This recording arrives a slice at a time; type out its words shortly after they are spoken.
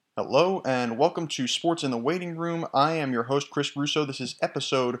Hello and welcome to Sports in the Waiting Room. I am your host, Chris Russo. This is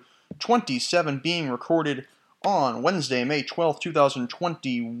episode 27 being recorded on Wednesday, May 12th,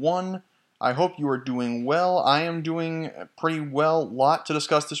 2021. I hope you are doing well. I am doing pretty well. Lot to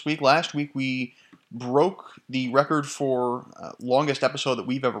discuss this week. Last week we broke the record for longest episode that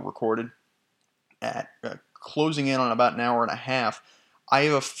we've ever recorded at closing in on about an hour and a half. I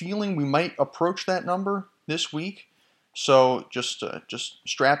have a feeling we might approach that number this week. So just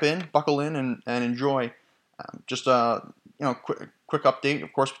strap in, buckle in, and enjoy. Quick update.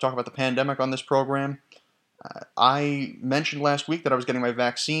 Of course, we talk about the pandemic on this program. I mentioned last week that I was getting my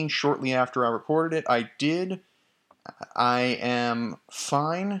vaccine shortly after I recorded it. I did. I am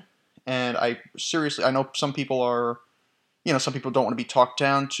fine, and I know some people are, some people don't want to be talked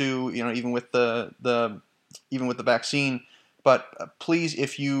down to, even with the vaccine. But please,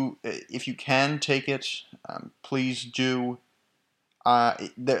 if you can take it, please do.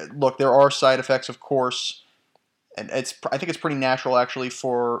 There are side effects, of course, and I think it's pretty natural actually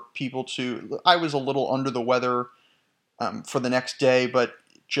for people to. I was a little under the weather for the next day, but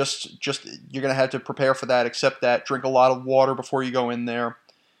just you're gonna have to prepare for that. Accept that. Drink a lot of water before you go in there.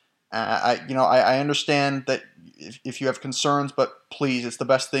 I understand that if you have concerns, but please, it's the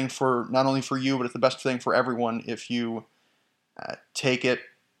best thing for not only for you, but it's the best thing for everyone if you take it.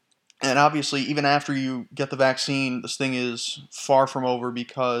 And obviously, even after you get the vaccine, this thing is far from over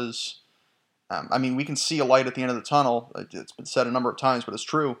because, we can see a light at the end of the tunnel. It's been said a number of times, but it's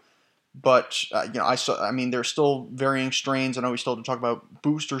true. But there's still varying strains. I know we still have to talk about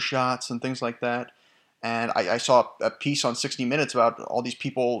booster shots and things like that. And I saw a piece on 60 Minutes about all these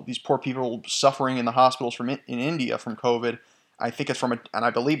people, these poor people suffering in the hospitals in India from COVID. I think and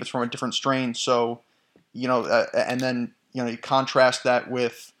I believe it's from a different strain. So, and then you contrast that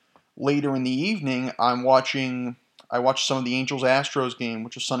with later in the evening, I watched some of the Angels-Astros game,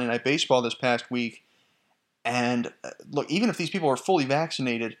 which was Sunday Night Baseball this past week. And look, even if these people are fully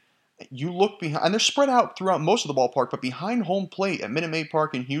vaccinated, you look behind, and they're spread out throughout most of the ballpark, but behind home plate at Minute Maid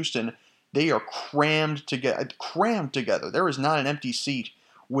Park in Houston, they are crammed together. There is not an empty seat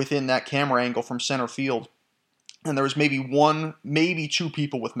within that camera angle from center field. And there was maybe one, maybe two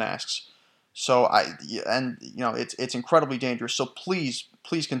people with masks. So it's incredibly dangerous. So please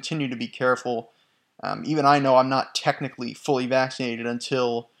continue to be careful. Even I know I'm not technically fully vaccinated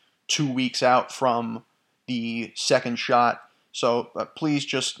until 2 weeks out from the second shot. So please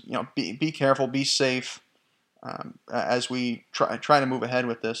just be careful, be safe as we try to move ahead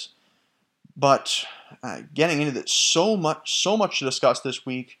with this. But getting into this, so much to discuss this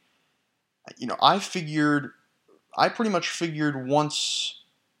week. I pretty much figured once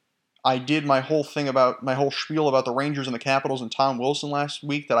I did my whole spiel about the Rangers and the Capitals and Tom Wilson last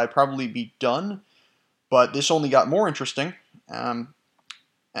week that I'd probably be done, but this only got more interesting, and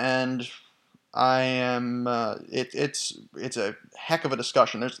I am. It's a heck of a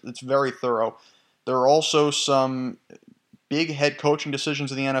discussion. It's very thorough. There are also some big head coaching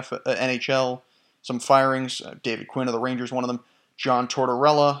decisions in the NHL. Some firings. David Quinn of the Rangers, one of them. John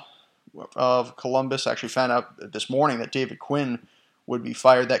Tortorella of Columbus. I actually found out this morning that David Quinn would be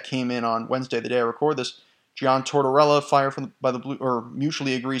fired. That came in on Wednesday, the day I record this. John Tortorella fired by the Blue, or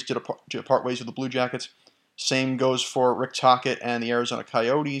mutually agrees to part ways with the Blue Jackets. Same goes for Rick Tocchet and the Arizona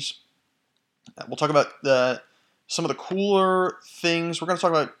Coyotes. We'll talk about some of the cooler things. We're going to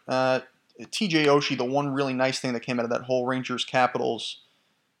talk about TJ Oshie, the one really nice thing that came out of that whole Rangers Capitals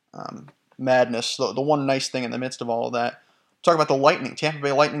madness. The one nice thing in the midst of all of that. Talk about the Lightning. Tampa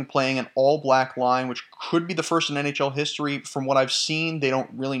Bay Lightning playing an all-black line, which could be the first in NHL history. From what I've seen, they don't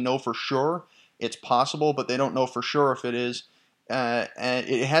really know for sure. It's possible, but they don't know for sure if it is. And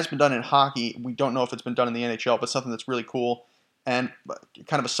it has been done in hockey. We don't know if it's been done in the NHL, but something that's really cool. And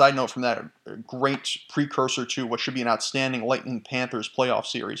kind of a side note from that, a great precursor to what should be an outstanding Lightning-Panthers playoff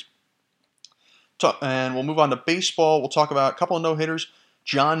series. And we'll move on to baseball. We'll talk about a couple of no-hitters.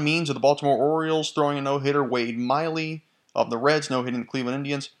 John Means of the Baltimore Orioles throwing a no-hitter. Wade Miley of the Reds no-hitting the Cleveland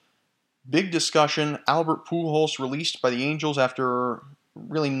Indians. Big discussion. Albert Pujols released by the Angels after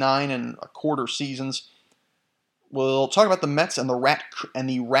really 9 1/4 seasons. We'll talk about the Mets and the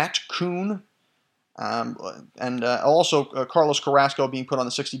Rat-Coon. Also Carlos Carrasco being put on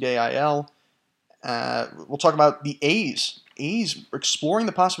the 60-day IL. We'll talk about the A's. A's exploring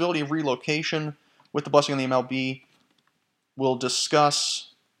the possibility of relocation with the blessing of the MLB. We'll discuss,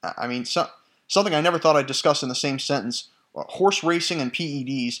 something I never thought I'd discuss in the same sentence, horse racing and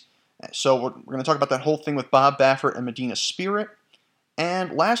PEDs. So we're going to talk about that whole thing with Bob Baffert and Medina Spirit.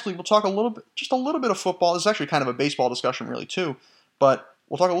 And lastly, we'll talk a little bit of football. This is actually kind of a baseball discussion really too, but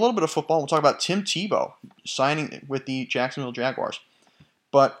we'll talk a little bit of football. We'll talk about Tim Tebow signing with the Jacksonville Jaguars.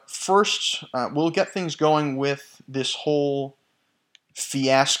 But first, we'll get things going with this whole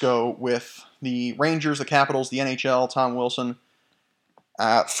fiasco with the Rangers, the Capitals, the NHL, Tom Wilson.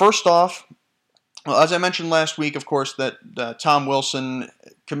 First off, well, as I mentioned last week, of course, that Tom Wilson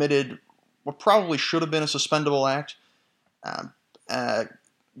committed what probably should have been a suspendable act.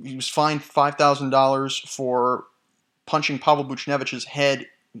 He was fined $5,000 for punching Pavel Buchnevich's head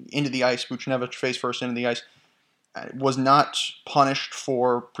into the ice. Buchnevich face first into the ice. Was not punished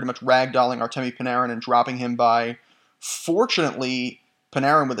for pretty much ragdolling Artemi Panarin and dropping him by. Fortunately,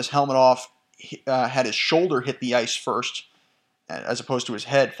 Panarin, with his helmet off, had his shoulder hit the ice first, as opposed to his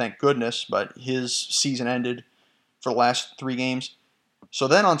head, thank goodness, but his season ended for the last 3 games. So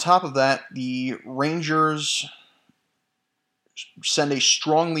then on top of that, the Rangers send a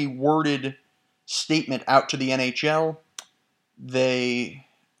strongly worded statement out to the NHL.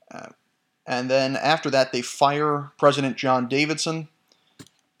 And then after that, they fire President John Davidson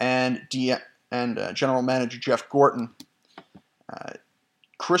and General Manager Jeff Gorton.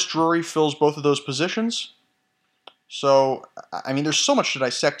 Chris Drury fills both of those positions. So, I mean, there's so much to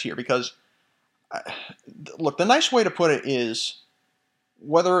dissect here because, look, the nice way to put it is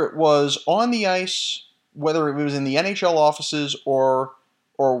whether it was on the ice, whether it was in the NHL offices or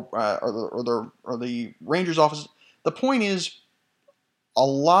the Rangers offices, the point is a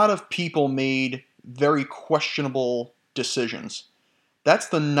lot of people made very questionable decisions. That's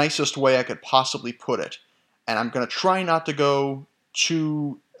the nicest way I could possibly put it. And I'm going to try not to go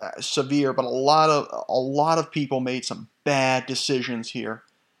too severe, but a lot of people made some bad decisions here.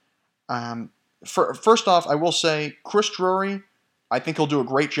 First off, I will say Chris Drury, I think he'll do a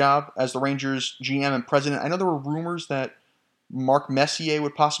great job as the Rangers GM and president. I know there were rumors that Mark Messier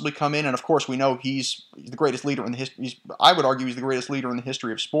would possibly come in, and of course we know he's the greatest leader in the history. I would argue he's the greatest leader in the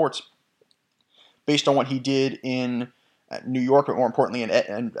history of sports, based on what he did in New York, but more importantly,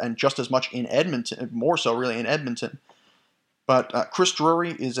 and just as much in Edmonton, more so really in Edmonton. But Chris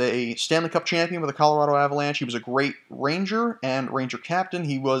Drury is a Stanley Cup champion with the Colorado Avalanche. He was a great Ranger and Ranger captain.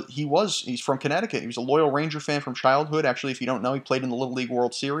 He's from Connecticut. He was a loyal Ranger fan from childhood. Actually, if you don't know, he played in the Little League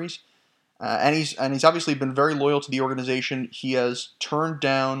World Series. And he's obviously been very loyal to the organization. He has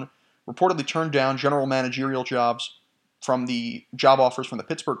reportedly turned down general managerial jobs from the job offers from the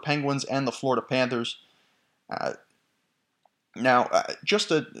Pittsburgh Penguins and the Florida Panthers.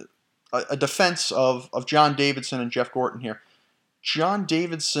 Just a defense of John Davidson and Jeff Gorton here. John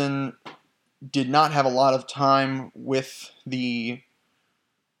Davidson did not have a lot of time with the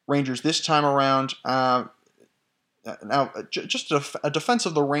Rangers this time around. Just a defense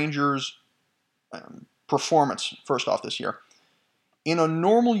of the Rangers' performance, first off, this year. In a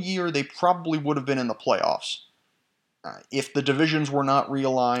normal year, they probably would have been in the playoffs if the divisions were not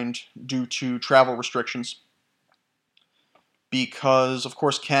realigned due to travel restrictions. Because, of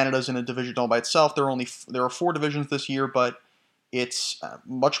course, Canada's in a division all by itself. There are 4 divisions this year, but it's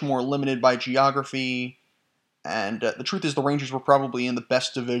much more limited by geography. And the truth is, the Rangers were probably in the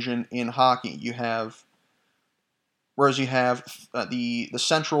best division in hockey. Whereas you have the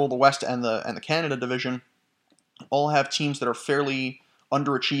Central, the West, and the Canada division, all have teams that are fairly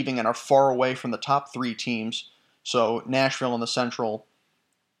underachieving and are far away from the top 3 teams. So Nashville in the Central.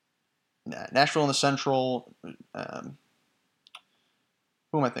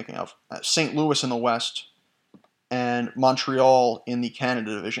 Who am I thinking of? St. Louis in the West, and Montreal in the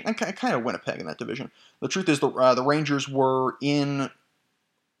Canada division, and kind of Winnipeg in that division. The truth is, the Rangers were in.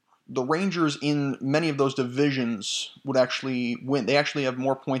 The Rangers in many of those divisions would actually win. They actually have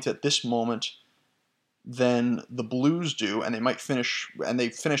more points at this moment than the Blues do, and they might finish. And they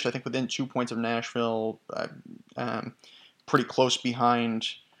finished, I think, within 2 points of Nashville, pretty close behind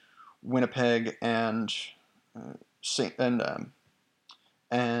Winnipeg and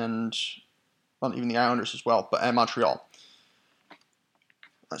even the Islanders as well, and Montreal.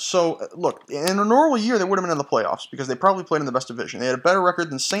 So, look, in a normal year, they would have been in the playoffs because they probably played in the best division. They had a better record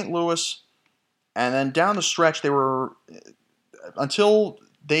than St. Louis, and then down the stretch, until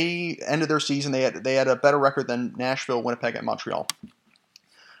they ended their season, they had a better record than Nashville, Winnipeg, and Montreal.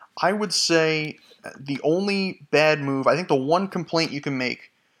 I would say the only bad move, I think the one complaint you can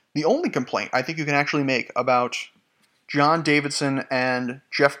make, the only complaint I think you can actually make about John Davidson and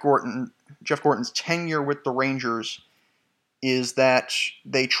Jeff Gorton's tenure with the Rangers is that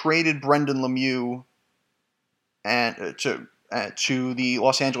they traded Brendan Lemieux to the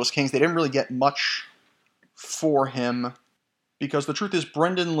Los Angeles Kings. They didn't really get much for him because the truth is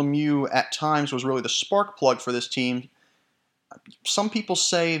Brendan Lemieux at times was really the spark plug for this team. Some people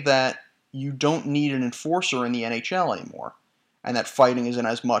say that you don't need an enforcer in the NHL anymore and that fighting isn't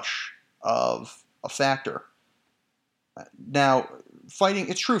as much of a factor. Now, fighting.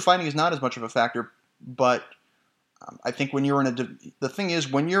 It's true, fighting is not as much of a factor, but I think when you're in the thing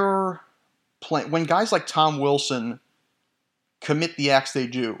is when you're playing, when guys like Tom Wilson commit the acts they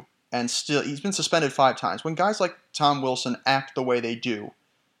do, and still he's been suspended 5 times. When guys like Tom Wilson act the way they do,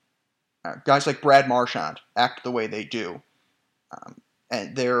 guys like Brad Marchand act the way they do,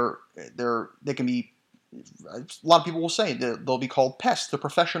 and they can be. A lot of people will say they'll be called pests. They're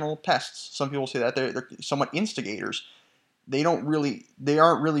professional pests. Some people say that they're somewhat instigators. They aren't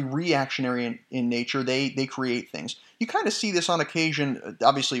really reactionary in nature. They create things. You kind of see this on occasion.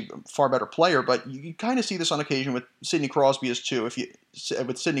 Obviously, far better player, but you kind of see this on occasion with Sidney Crosby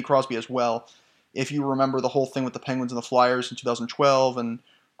with Sidney Crosby as well. If you remember the whole thing with the Penguins and the Flyers in 2012, and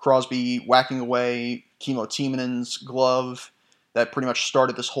Crosby whacking away Kimmo Timonen's glove, that pretty much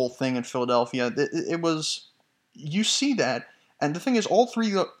started this whole thing in Philadelphia. It was, you see that. And the thing is, all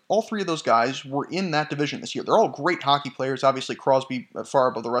three of those guys were in that division this year. They're all great hockey players. Obviously, Crosby far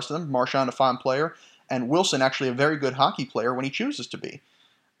above the rest of them. Marchand, a fine player. And Wilson, actually a very good hockey player when he chooses to be.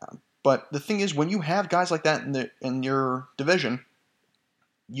 But the thing is, when you have guys like that in your division,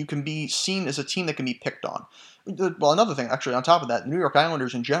 you can be seen as a team that can be picked on. Well, another thing, actually, on top of that, the New York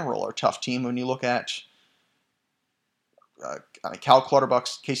Islanders in general are a tough team. When you look at Cal Clutterbuck,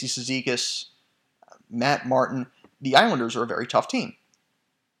 Casey Cizikas, Matt Martin, the Islanders are a very tough team.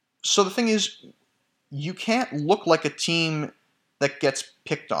 So the thing is, you can't look like a team that gets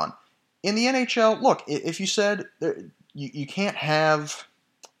picked on. In the NHL, look, if you said you can't have...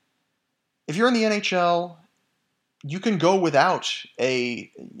 If you're in the NHL, you can go without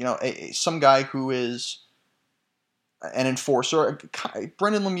some guy who is an enforcer.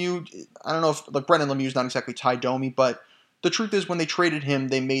 Brendan Lemieux, I don't know if... Brendan Lemieux's not exactly Ty Domi, but the truth is when they traded him,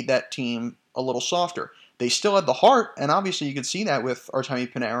 they made that team a little softer. They still had the heart, and obviously you could see that with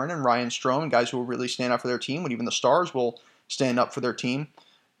Artemi Panarin and Ryan Strome, guys who will really stand up for their team, when even the stars will stand up for their team.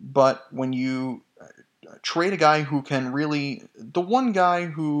 But when you trade a guy who can really... The one guy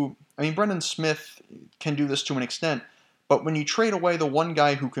who... I mean, Brendan Smith can do this to an extent, but when you trade away the one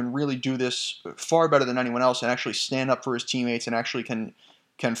guy who can really do this far better than anyone else and actually stand up for his teammates and actually can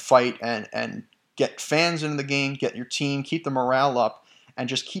fight and get fans into the game, get your team, keep the morale up, and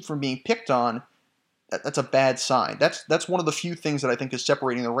just keep from being picked on, that's a bad sign. That's one of the few things that I think is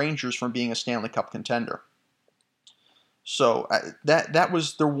separating the Rangers from being a Stanley Cup contender. So that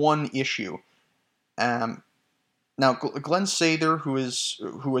was their one issue. Now Glenn Sather, who has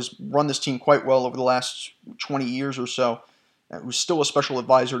run this team quite well over the last 20 years or so, who's still a special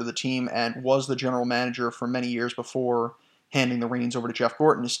advisor to the team and was the general manager for many years before handing the reins over to Jeff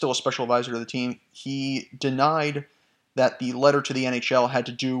Gorton, is still a special advisor to the team. He denied that the letter to the NHL had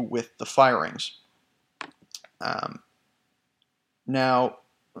to do with the firings. Now,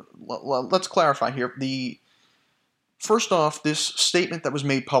 let's clarify here. First off, this statement that was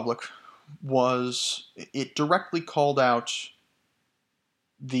made public it directly called out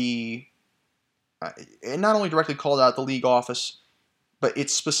it not only directly called out the league office, but it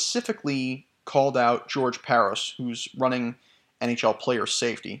specifically called out George Parros, who's running NHL player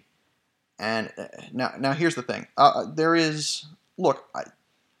safety. And now here's the thing. I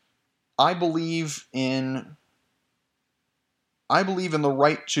believe in the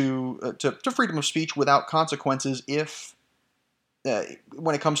right to freedom of speech without consequences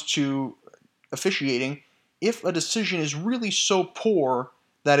when it comes to officiating, if a decision is really so poor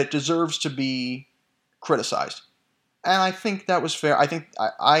that it deserves to be criticized. And I think that was fair. I think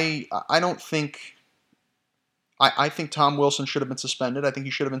I think Tom Wilson should have been suspended. I think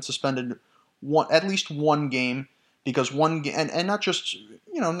he should have been suspended at least one game, because and not just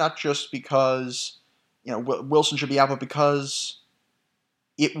because Wilson should be out, but because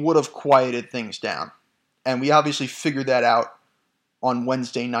it would have quieted things down. And we obviously figured that out on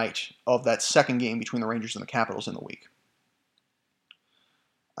Wednesday night of that second game between the Rangers and the Capitals in the week.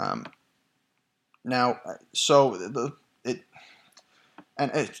 To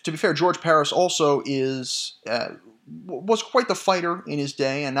be fair, George Parros also was quite the fighter in his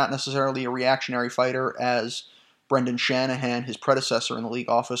day, and not necessarily a reactionary fighter as Brendan Shanahan, his predecessor in the league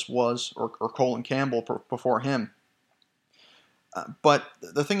office, was, or Colin Campbell before him. But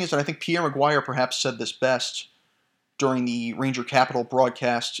the thing is, and I think Pierre Maguire perhaps said this best during the Ranger Capital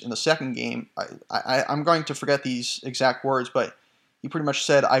broadcast in the second game. I'm going to forget these exact words, but he pretty much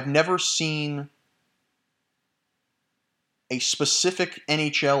said, "I've never seen a specific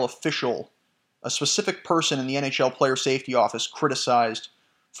NHL official, a specific person in the NHL player safety office criticized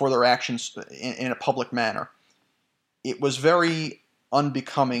for their actions in a public manner. It was very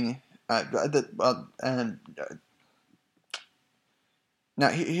unbecoming." Now,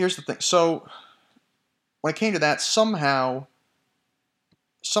 here's the thing. So, when it came to that, somehow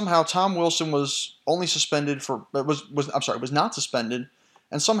somehow Tom Wilson was only suspended for was not suspended,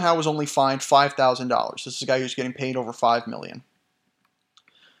 and somehow was only fined $5,000. This is a guy who's getting paid over $5 million.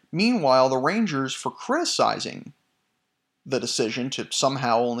 Meanwhile, the Rangers, for criticizing the decision to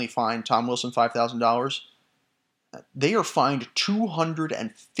somehow only fine Tom Wilson $5,000, they are fined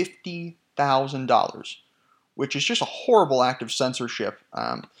 $250,000, which is just a horrible act of censorship.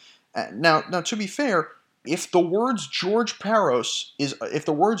 Now, to be fair, if the words George Parros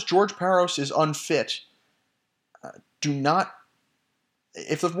is unfit, do not.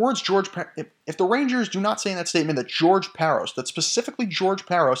 If the Rangers do not say in that statement that that specifically George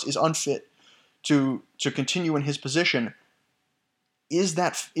Parros is unfit to continue in his position, is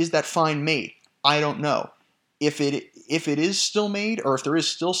that fine made? I don't know. If it is still made, or if there is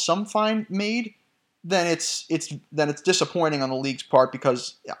still some fine made, then it's disappointing on the league's part,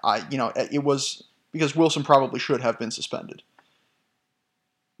 because it was because Wilson probably should have been suspended.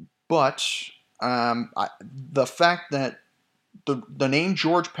 But the fact that the name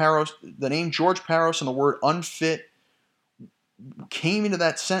George Parros and the word unfit came into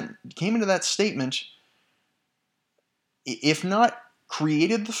that statement, if not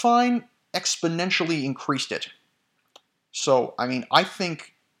created the fine, exponentially increased it. So, I mean, I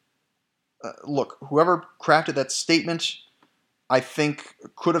think, look, whoever crafted that statement, I think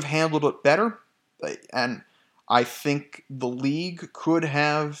could have handled it better, and I think the league could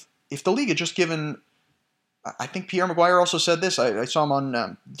have, if the league had just given, I think Pierre McGuire also said this. I saw him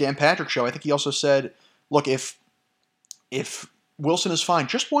on Dan Patrick's show. I think he also said, look, if Wilson is fined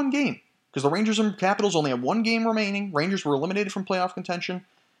just one game, because the Rangers and Capitals only have one game remaining. Rangers were eliminated from playoff contention.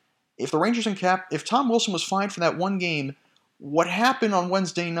 If Tom Wilson was fined for that one game, what happened on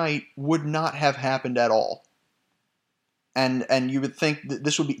Wednesday night would not have happened at all. And you would think that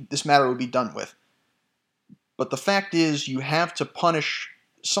this matter would be done with. But the fact is,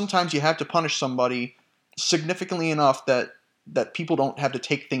 sometimes you have to punish somebody significantly enough that people don't have to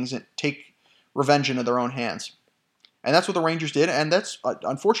take revenge into their own hands. And that's what the Rangers did, and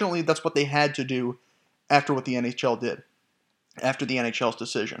unfortunately that's what they had to do after what the NHL did, after the NHL's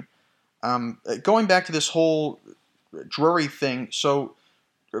decision. Going back to this whole Drury thing, so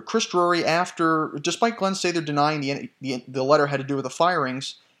Chris Drury, despite Glenn Sather denying the letter had to do with the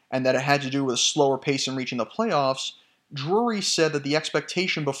firings and that it had to do with a slower pace in reaching the playoffs, Drury said that the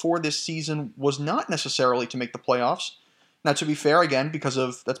expectation before this season was not necessarily to make the playoffs. Now, to be fair, again,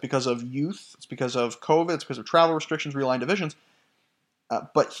 that's because of youth, it's because of COVID, it's because of travel restrictions, realigned divisions.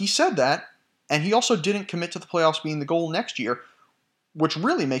 But he said that, and he also didn't commit to the playoffs being the goal next year, which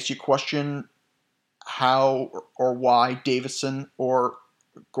really makes you question how or why Davidson or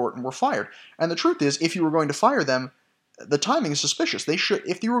Gorton were fired. And the truth is, if you were going to fire them, the timing is suspicious.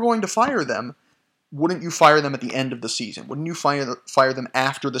 If you were going to fire them, wouldn't you fire them at the end of the season? Wouldn't you fire them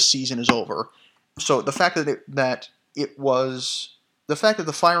after the season is over? So the fact that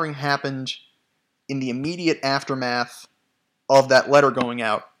the firing happened in the immediate aftermath of that letter going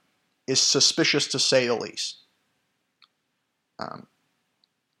out is suspicious, to say the least. I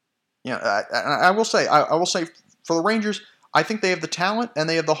will say for the Rangers, I think they have the talent and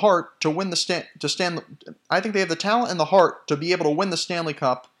they have the heart to win I think they have the talent and the heart to be able to win the Stanley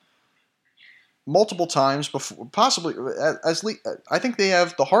Cup multiple times before, possibly I think they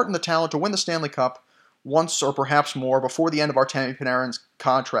have the heart and the talent to win the Stanley Cup once or perhaps more before the end of Artemi Panarin's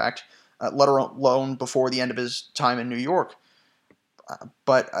contract, let alone before the end of his time in New York.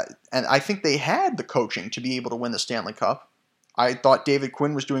 And I think they had the coaching to be able to win the Stanley Cup. I thought David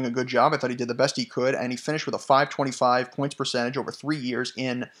Quinn was doing a good job. I thought he did the best he could, and he finished with a .525 points percentage over 3 years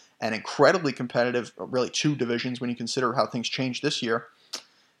in an incredibly competitive, really two divisions when you consider how things changed this year.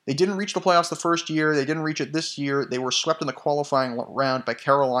 They didn't reach the playoffs the first year. They didn't reach it this year. They were swept in the qualifying round by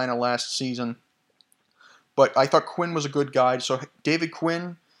Carolina last season. But I thought Quinn was a good guy. So David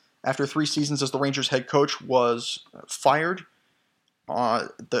Quinn, after 3 seasons as the Rangers head coach, was fired.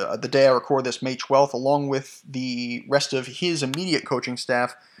 The day I record this, May 12th, along with the rest of his immediate coaching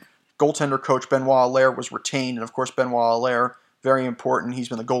staff. Goaltender coach Benoit Allaire was retained, and of course Benoit Allaire, very important. He's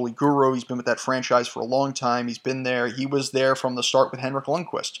been the goalie guru. He's been with that franchise for a long time. He's been there. He was there from the start with Henrik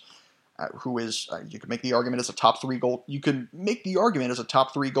Lundqvist, who is, you could make the argument as a top 3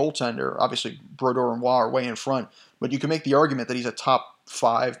 goaltender. Obviously, Brodeur and Waugh are way in front, but you can make the argument that he's a top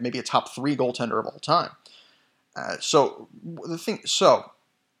 5, maybe a top 3 goaltender of all time.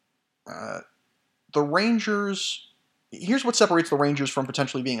 The Rangers. Here's what separates the Rangers from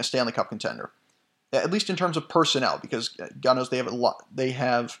potentially being a Stanley Cup contender, at least in terms of personnel, because God knows they have a lot. They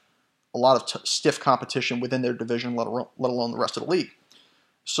have a lot of stiff competition within their division, let alone the rest of the league.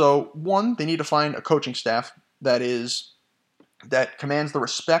 So, one, they need to find a coaching staff that is that commands the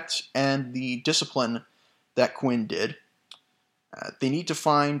respect and the discipline that Quinn did. They need to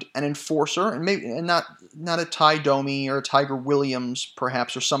find an enforcer, and maybe not a Ty Domi or a Tiger Williams,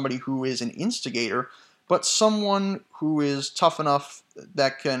 perhaps, or somebody who is an instigator, but someone who is tough enough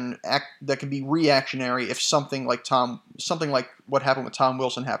that can be reactionary if something like what happened with Tom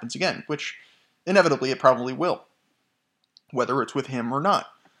Wilson happens again, which inevitably it probably will, whether it's with him or not.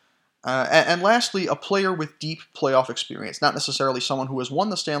 And lastly, a player with deep playoff experience, not necessarily someone who has won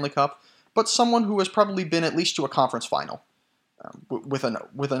the Stanley Cup, but someone who has probably been at least to a conference final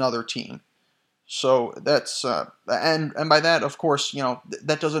with another team. So that's and by that, of course,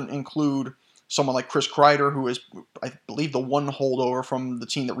 that doesn't include someone like Chris Kreider, who is, I believe, the one holdover from the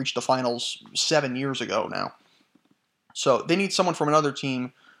team that reached the finals 7 years ago now. So they need someone from another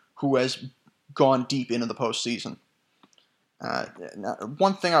team who has gone deep into the postseason.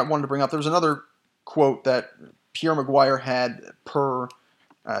 One thing I wanted to bring up, there was another quote that Pierre McGuire had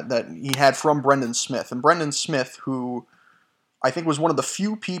that he had from Brendan Smith. And Brendan Smith, who I think was one of the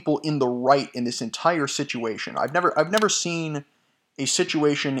few people in the right in this entire situation. I've never seen a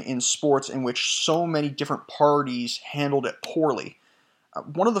situation in sports in which so many different parties handled it poorly.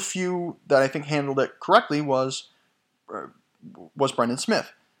 One of the few that I think handled it correctly was Brendan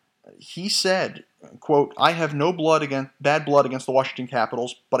Smith. He said, quote, "I have no bad blood against the Washington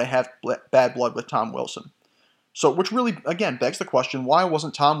Capitals, but I have bad blood with Tom Wilson." So, which really, again, begs the question, why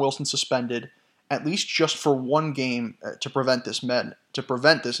wasn't Tom Wilson suspended at least just for one game to prevent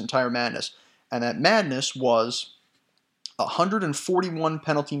this entire madness? And that madness was 141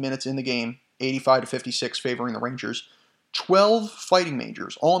 penalty minutes in the game, 85 to 56 favoring the Rangers, 12 fighting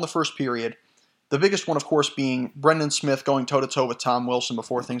majors, all in the first period. The biggest one, of course, being Brendan Smith going toe-to-toe with Tom Wilson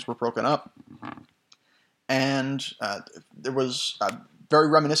before things were broken up. And there was very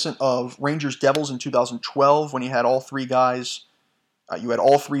reminiscent of Rangers Devils in 2012 when you had all three guys, you had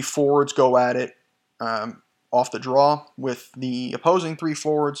all three forwards go at it off the draw with the opposing three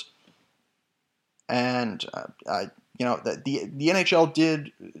forwards. And the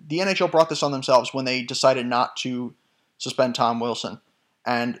NHL brought this on themselves when they decided not to suspend Tom Wilson.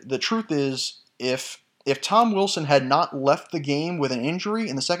 And the truth is, if Tom Wilson had not left the game with an injury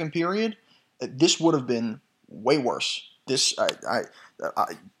in the second period, this would have been way worse. To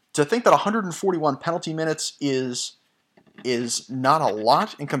think that 141 penalty minutes is not a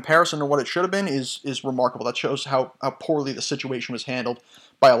lot in comparison to what it should have been is remarkable. That shows how poorly the situation was handled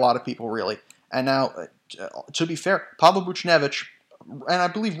by a lot of people, really. And now, to be fair, Pavel Buchnevich, and I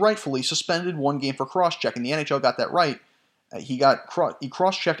believe rightfully, suspended one game for cross-checking. The NHL got that right. He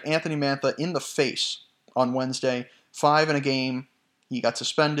cross-checked Anthony Mantha in the face on Wednesday, 5 in a game. He got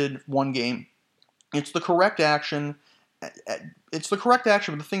suspended 1 game. It's the correct action. But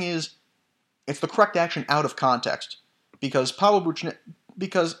the thing is, it's the correct action out of context because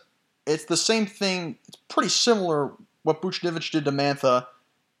because it's the same thing. It's pretty similar what Buchnevich did to Mantha,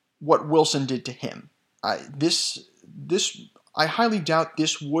 what Wilson did to him. I highly doubt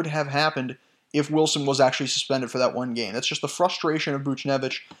this would have happened if Wilson was actually suspended for that 1 game. That's just the frustration of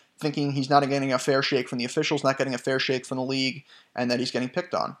Buchnevich thinking he's not getting a fair shake from the officials, not getting a fair shake from the league, and that he's getting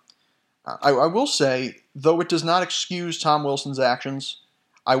picked on. I will say, though it does not excuse Tom Wilson's actions,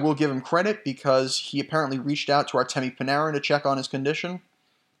 I will give him credit because he apparently reached out to Artemi Panarin to check on his condition.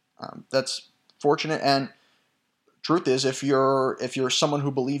 That's fortunate, and truth is, if you're someone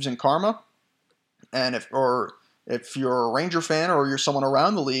who believes in karma, and if you're a Ranger fan or you're someone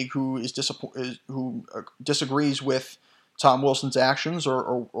around the league who disagrees with Tom Wilson's actions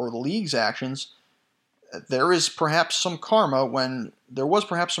or the league's actions, there was perhaps some karma when Nikolai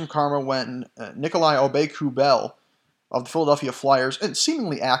Aube-Kubel of the Philadelphia Flyers, and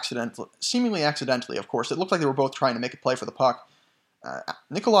seemingly accidentally, of course, it looked like they were both trying to make a play for the puck.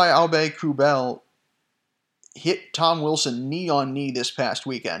 Nikolai Aube-Kubel hit Tom Wilson knee on knee this past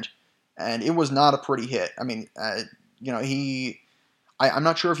weekend, and it was not a pretty hit. I mean, I'm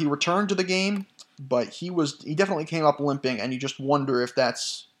not sure if he returned to the game, but he definitely came up limping, and you just wonder if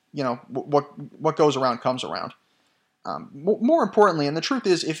that's, what goes around comes around. More importantly, and the truth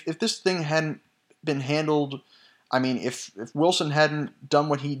is, if this thing hadn't been handled, I mean, if Wilson hadn't done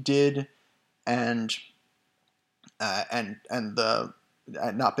what he did, and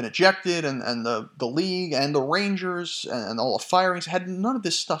not been ejected, and the league and the Rangers and all the firings, had none of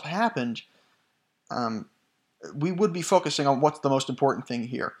this stuff happened, we would be focusing on what's the most important thing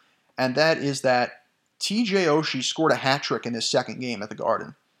here, and that is that TJ Oshie scored a hat trick in his second game at the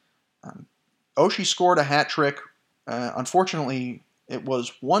Garden. Oshie scored a hat trick. Unfortunately, it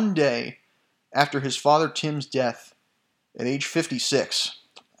was 1 day after his father Tim's death at age 56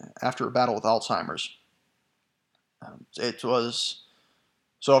 after a battle with Alzheimer's. It was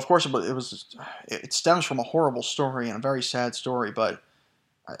so. Of course, it stems from a horrible story and a very sad story. But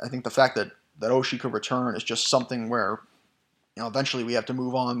I think the fact that Oshie could return is just something where eventually we have to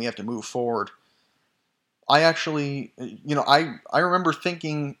move on. We have to move forward. I actually, I remember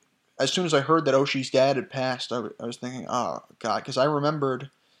thinking as soon as I heard that Oshie's dad had passed, I was thinking, oh God, because um,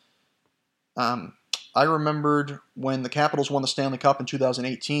 I remembered when the Capitals won the Stanley Cup in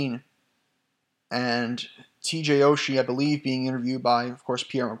 2018, and T.J. Oshie, I believe, being interviewed by, of course,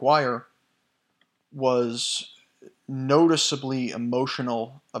 Pierre McGuire, was noticeably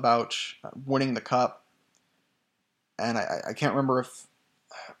emotional about winning the cup, and I can't remember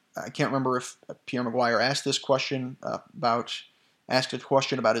if Pierre McGuire asked this question asked a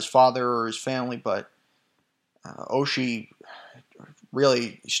question about his father or his family, but Oshie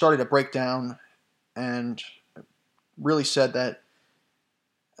really started to break down and really said that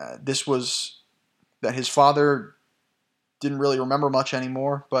that his father didn't really remember much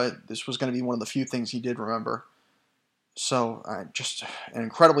anymore, but this was going to be one of the few things he did remember. So just an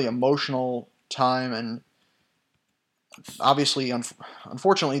incredibly emotional time, and obviously,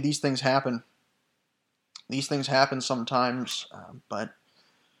 unfortunately, these things happen. These things happen sometimes, but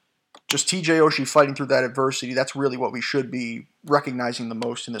just TJ Oshie fighting through that adversity, that's really what we should be recognizing the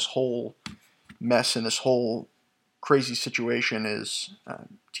most in this whole mess, in this whole crazy situation, is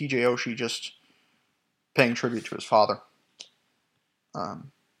TJ Oshie just paying tribute to his father.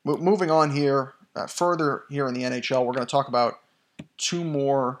 Moving on here, further here in the NHL, we're going to talk about two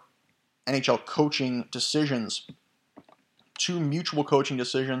more NHL coaching decisions, two mutual coaching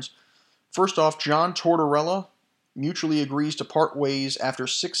decisions. First off, John Tortorella mutually agrees to part ways after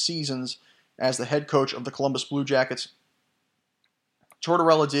 6 seasons as the head coach of the Columbus Blue Jackets.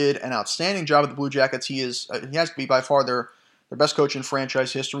 Tortorella did an outstanding job at the Blue Jackets. He has to be by far their best coach in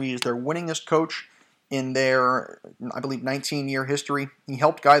franchise history. He is their winningest coach in their, I believe, 19-year history. He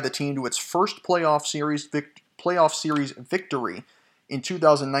helped guide the team to its first playoff series victory in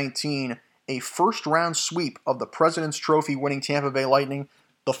 2019, a first-round sweep of the President's Trophy winning Tampa Bay Lightning,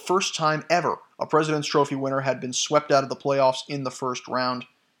 the first time ever a President's Trophy winner had been swept out of the playoffs in the first round.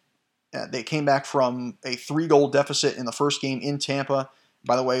 They came back from a 3-goal deficit in the first game in Tampa.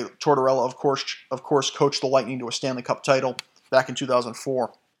 By the way, Tortorella, of course, coached the Lightning to a Stanley Cup title back in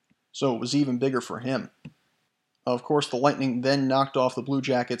 2004. So it was even bigger for him. Of course, the Lightning then knocked off the Blue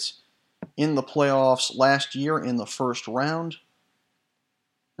Jackets in the playoffs last year in the first round.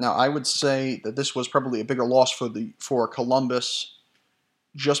 Now, I would say that this was probably a bigger loss for Columbus,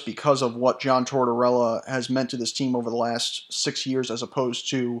 just because of what John Tortorella has meant to this team over the last 6 years, as opposed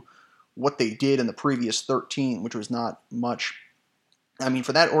to what they did in the previous 13, which was not much. I mean,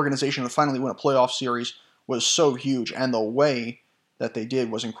 for that organization to finally win a playoff series was so huge, and the way that they did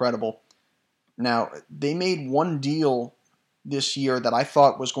was incredible. Now, they made one deal this year that I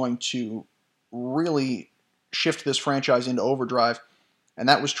thought was going to really shift this franchise into overdrive, and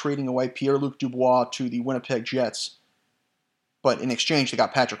that was trading away Pierre-Luc Dubois to the Winnipeg Jets. But in exchange, they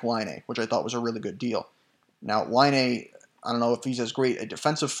got Patrik Laine, which I thought was a really good deal. Now, Laine, I don't know if he's as great a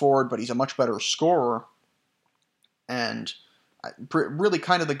defensive forward, but he's a much better scorer, and really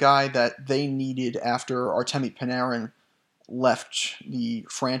kind of the guy that they needed after Artemi Panarin left the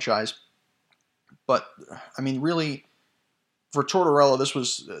franchise. But, I mean, really, for Tortorella, this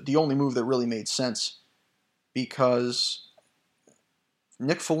was the only move that really made sense, because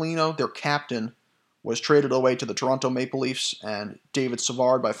Nick Foligno, their captain, was traded away to the Toronto Maple Leafs, and David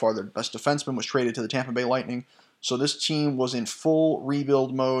Savard, by far their best defenseman, was traded to the Tampa Bay Lightning. So this team was in full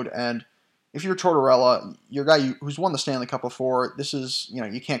rebuild mode, and if you're Tortorella, you're a guy who's won the Stanley Cup before, this is,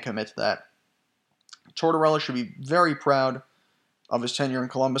 you can't commit to that. Tortorella should be very proud of his tenure in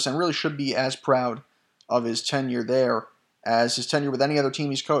Columbus, and really should be as proud of his tenure there as his tenure with any other team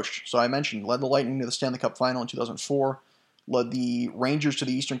he's coached. So I mentioned, led the Lightning to the Stanley Cup Final in 2004, led the Rangers to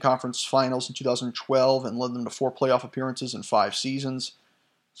the Eastern Conference Finals in 2012, and led them to 4 playoff appearances in 5 seasons.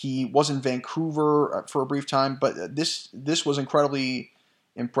 He was in Vancouver for a brief time, but this was incredibly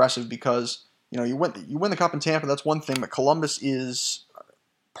impressive, because you win the cup in Tampa, that's one thing, but Columbus is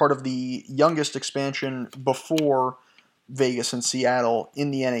part of the youngest expansion before Vegas and Seattle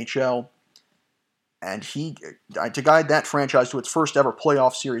in the NHL, and to guide that franchise to its first ever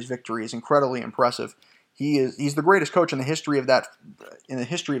playoff series victory is incredibly impressive. He's the greatest coach in the history of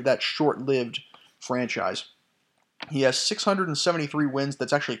that short-lived franchise. He has 673 wins.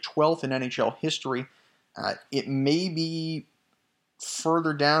 That's actually 12th in NHL history. It may be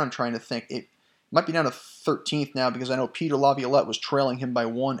further down. I'm trying to think. It might be down to 13th now, because I know Peter Laviolette was trailing him by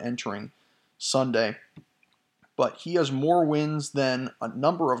 1 entering Sunday. But he has more wins than a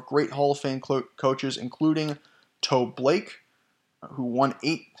number of great Hall of Fame coaches, including Toe Blake, who won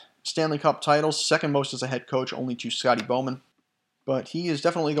 8 Stanley Cup titles, second most as a head coach, only to Scotty Bowman. But he is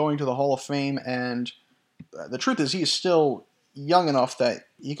definitely going to the Hall of Fame, and the truth is he is still young enough that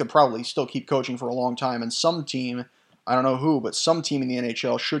he could probably still keep coaching for a long time, and some team, I don't know who, but some team in the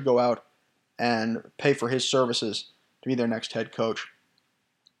NHL should go out and pay for his services to be their next head coach.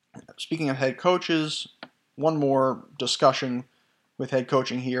 Speaking of head coaches, one more discussion with head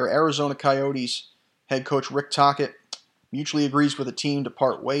coaching here. Arizona Coyotes head coach Rick Tocchet mutually agrees with the team to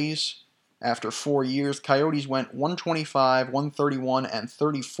part ways. After 4 years, Coyotes went 125, 131, and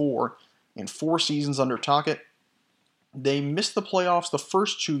 34 in 4 seasons under Tocchet. They missed the playoffs the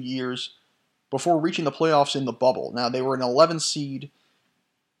first 2 years before reaching the playoffs in the bubble. Now, they were an 11 seed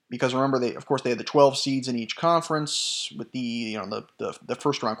because remember, they had the 12 seeds in each conference with the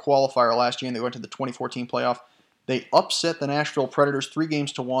first round qualifier last year, and they went to the 2014 playoff. They upset the Nashville Predators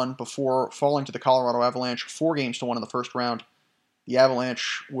 3-1 before falling to the Colorado Avalanche 4-1 in the first round. The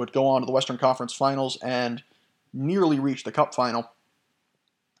Avalanche would go on to the Western Conference Finals and nearly reach the Cup final.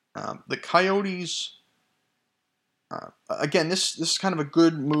 The Coyotes, again, this is kind of a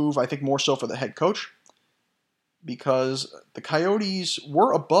good move, I think more so for the head coach, because the Coyotes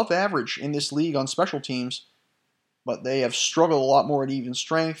were above average in this league on special teams, but they have struggled a lot more at even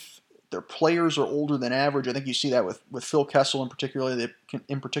strength. Their players are older than average. I think you see that with Phil Kessel in particular.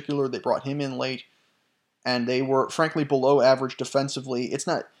 They brought him in late, and they were frankly below average defensively. It's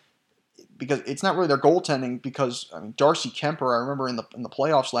not really their goaltending, because Darcy Kemper, I remember in the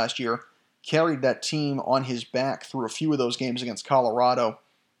playoffs last year, carried that team on his back through a few of those games against Colorado.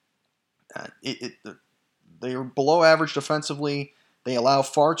 They are below average defensively. They allow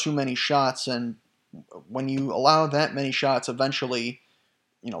far too many shots, and when you allow that many shots, eventually,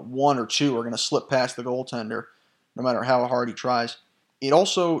 1 or 2 are going to slip past the goaltender, no matter how hard he tries. It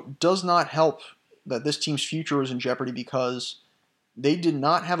also does not help that this team's future is in jeopardy because they did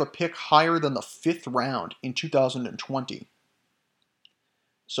not have a pick higher than the 5th round in 2020.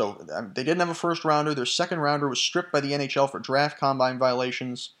 So they didn't have a first rounder. Their second rounder was stripped by the NHL for draft combine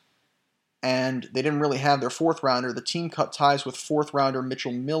violations, and they didn't really have their 4th rounder. The team cut ties with 4th rounder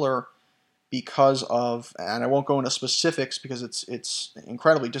Mitchell Miller because of, and I won't go into specifics because it's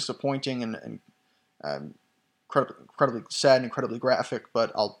incredibly disappointing and incredibly sad and incredibly graphic,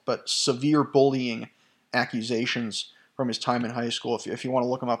 but severe bullying accusations from his time in high school. If you want to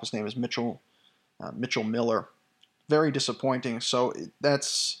look him up, his name is Mitchell Miller. Very disappointing. So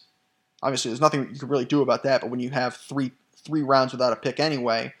that's obviously there's nothing you can really do about that. But when you have three rounds without a pick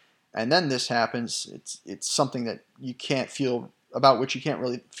anyway, and then this happens, it's something that you can't feel about, which you can't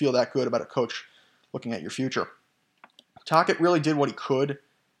really feel that good about a coach looking at your future. Tocchet really did what he could,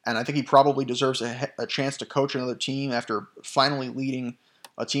 and I think he probably deserves a chance to coach another team after finally leading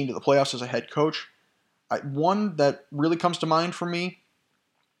a team to the playoffs as a head coach. One that really comes to mind for me,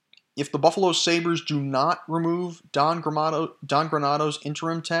 if the Buffalo Sabres do not remove Don Granato's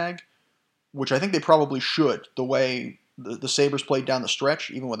interim tag, which I think they probably should, the way the Sabres played down the stretch,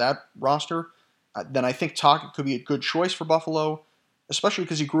 even with that roster, then I think Tocchet could be a good choice for Buffalo, especially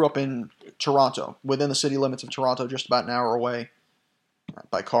because he grew up in Toronto, within the city limits of Toronto, just about an hour away,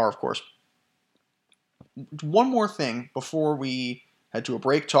 by car, of course. One more thing before we head to a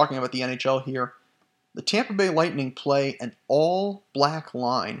break, talking about the NHL here. The Tampa Bay Lightning play an all-black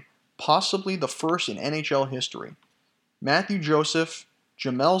line, possibly the first in NHL history. Matthew Joseph,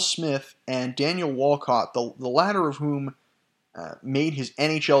 Jamel Smith, and Daniel Walcott, the latter of whom made his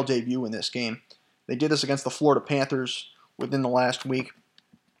NHL debut in this game. They did this against the Florida Panthers within the last week,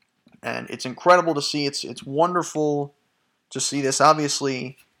 and it's incredible to see. It's wonderful to see this.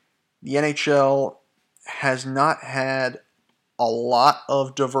 Obviously, the NHL has not had a lot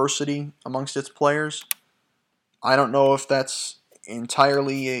of diversity amongst its players. I don't know if that's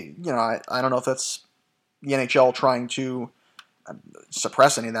entirely, I don't know if that's the NHL trying to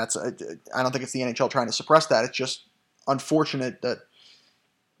suppress any of that. I don't think it's the NHL trying to suppress that. It's just unfortunate that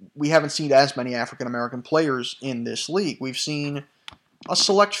we haven't seen as many African American players in this league. We've seen a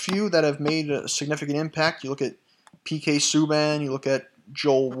select few that have made a significant impact. You look at PK Subban, you look at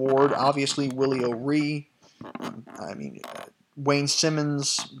Joel Ward, obviously Willie O'Ree, Wayne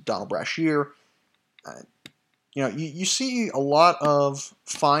Simmons, Donald Brashear. You see a lot of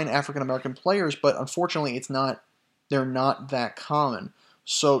fine African American players, but unfortunately they're not that common.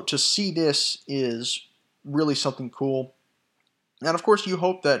 So to see this is really something cool. And of course you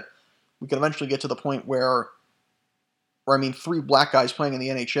hope that we can eventually get to the point where 3 black guys playing in the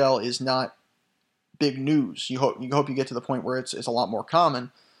NHL is not big news. You hope you get to the point where it's a lot more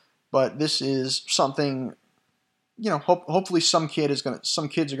common. But this is something, hopefully some kids are going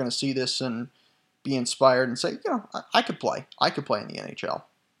to see this and be inspired and say, I could play. I could play in the NHL.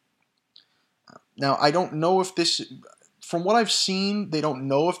 Now, I don't know if this, from what I've seen, they don't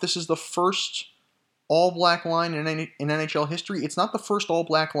know if this is the first all-black line in NHL history. It's not the first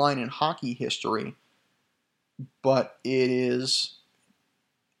all-black line in hockey history, but it is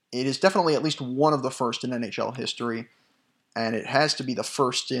definitely at least one of the first in NHL history, and it has to be the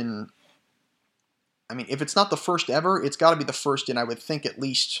first in, I mean, if it's not the first ever, it's got to be the first in, I would think, at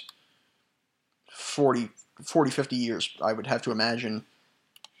least 40, 50 years, I would have to imagine,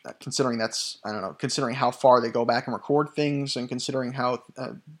 considering that's, I don't know, considering how far they go back and record things, and considering how,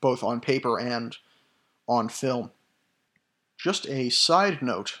 both on paper and on film. Just a side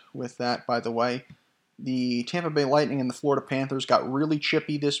note with that, by the way, the Tampa Bay Lightning and the Florida Panthers got really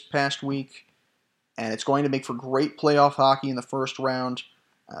chippy this past week, and it's going to make for great playoff hockey in the first round.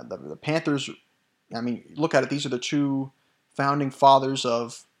 The Panthers, I mean, look at it, these are the two founding fathers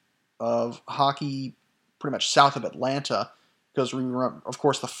of hockey pretty much south of Atlanta, because of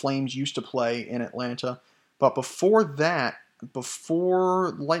course the Flames used to play in Atlanta. But before that,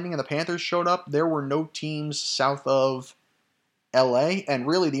 before Lightning and the Panthers showed up, there were no teams south of LA, and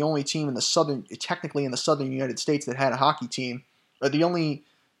really the only team in the southern United States that had a hockey team, or the only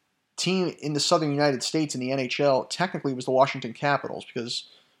team in the southern United States in the NHL technically was the Washington Capitals, because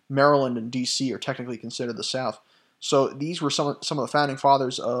Maryland and DC are technically considered the South. So these were some of the founding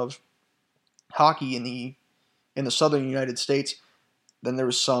fathers of hockey in the southern United States. Then there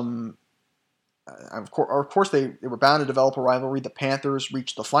was some, of course they were bound to develop a rivalry. The Panthers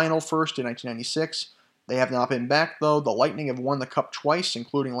reached the final first in 1996. They have not been back, though. The Lightning have won the Cup twice,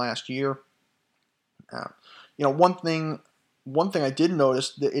 including last year. One thing I did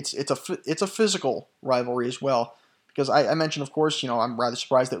notice, that it's a physical rivalry as well, because I mentioned, of course, I'm rather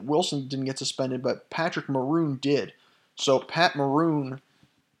surprised that Wilson didn't get suspended, but Patrick Maroon did. So Pat Maroon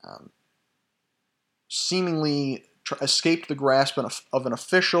seemingly escaped the grasp of an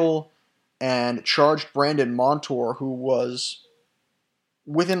official and charged Brandon Montour, who was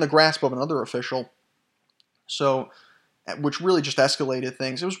within the grasp of another official. So, which really just escalated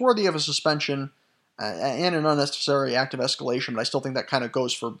things. It was worthy of a suspension and an unnecessary act of escalation, but I still think that kind of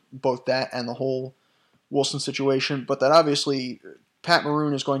goes for both that and the whole Wilson situation. But that obviously, Pat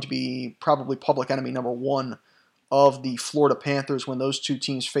Maroon is going to be probably public enemy number one of the Florida Panthers when those two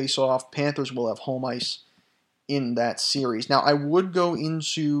teams face off. Panthers will have home ice in that series. Now, I would go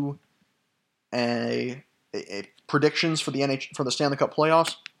into a predictions for the Stanley Cup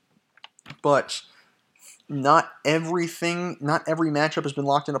playoffs, but not every matchup has been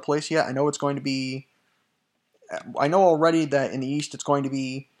locked into place yet. I know already that in the East it's going to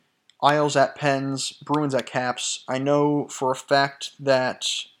be Isles at Pens, Bruins at Caps. I know for a fact that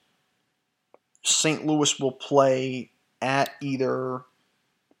St. Louis will play at either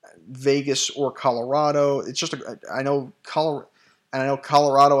Vegas or Colorado. It's just I know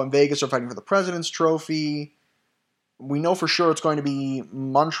Colorado and Vegas are fighting for the President's Trophy. We know for sure it's going to be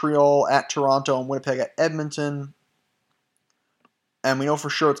Montreal at Toronto and Winnipeg at Edmonton. And we know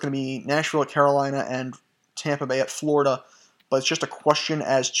for sure it's going to be Nashville at Carolina and Tampa Bay at Florida. But it's just a question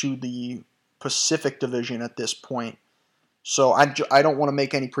as to the Pacific Division at this point. So I don't want to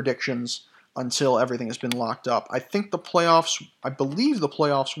make any predictions until everything has been locked up. I believe the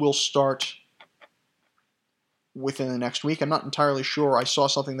playoffs will start within the next week. I'm not entirely sure. I saw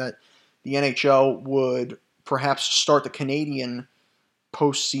something that the NHL would perhaps start the Canadian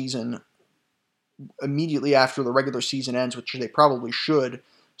postseason immediately after the regular season ends, which they probably should,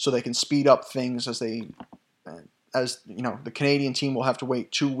 so they can speed up things as the Canadian team will have to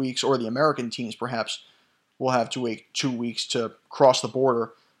wait 2 weeks, or the American teams perhaps will have to wait 2 weeks to cross the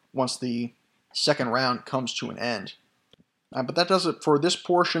border once the second round comes to an end. But that does it for this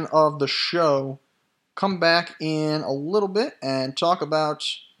portion of the show. Come back in a little bit and talk about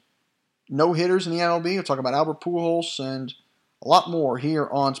no-hitters in the MLB. We'll talk about Albert Pujols and a lot more here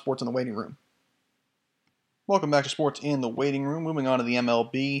on Sports in the Waiting Room. Welcome back to Sports in the Waiting Room. Moving on to the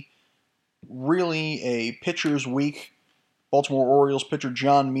MLB. Really a pitcher's week. Baltimore Orioles pitcher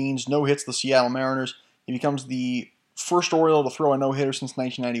John Means no-hits the Seattle Mariners. He becomes the first Oriole to throw a no-hitter since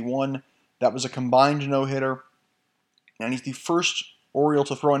 1991. That was a combined no-hitter. And he's the first Oriole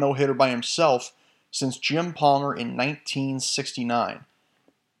to throw a no-hitter by himself since Jim Palmer in 1969.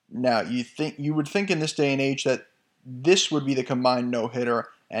 Now, you would think in this day and age that this would be the combined no-hitter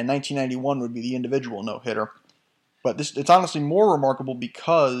and 1991 would be the individual no-hitter. But it's honestly more remarkable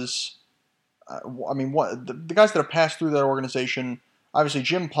because, the guys that have passed through that organization, obviously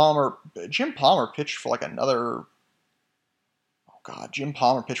Jim Palmer pitched for Jim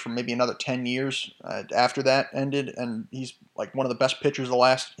Palmer pitched for maybe another 10 years after that ended, and he's like one of the best pitchers of the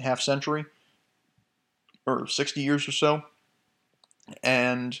last half century. or 60 years or so.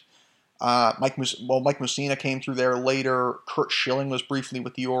 And Mike Mussina came through there later. Curt Schilling was briefly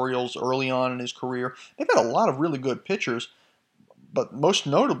with the Orioles early on in his career. They've had a lot of really good pitchers, but most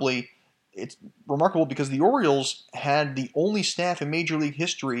notably, it's remarkable because the Orioles had the only staff in Major League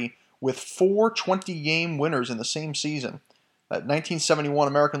history with 4 20-game winners in the same season. That 1971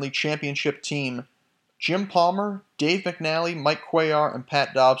 American League Championship team, Jim Palmer, Dave McNally, Mike Cuellar, and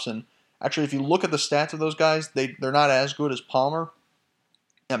Pat Dobson. Actually, if you look at the stats of those guys, they're not as good as Palmer.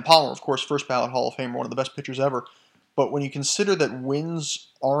 And Palmer, of course, first ballot Hall of Famer, one of the best pitchers ever. But when you consider that wins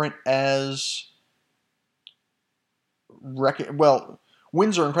aren't as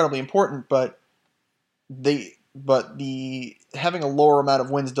wins are incredibly important, but the having a lower amount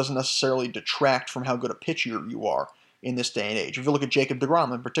of wins doesn't necessarily detract from how good a pitcher you are in this day and age. If you look at Jacob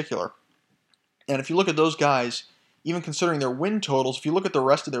deGrom in particular, and if you look at those guys, even considering their win totals, if you look at the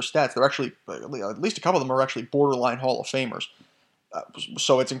rest of their stats, they're actually, at least a couple of them are actually borderline Hall of Famers.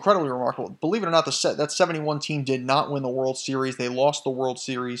 So it's incredibly remarkable. Believe it or not, that 71 team did not win the World Series. They lost the World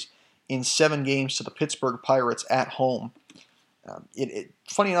Series in 7 games to the Pittsburgh Pirates at home.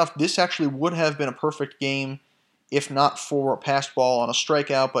 Funny enough, this actually would have been a perfect game if not for a passed ball on a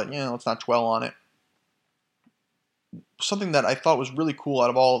strikeout, but let's not dwell on it. Something that I thought was really cool out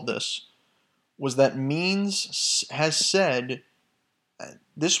of all of this was that Means has said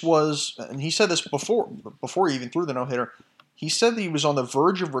this was, and he said this before he even threw the no-hitter, he said that he was on the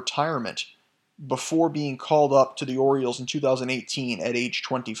verge of retirement before being called up to the Orioles in 2018 at age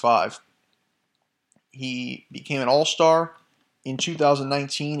 25. He became an All-Star in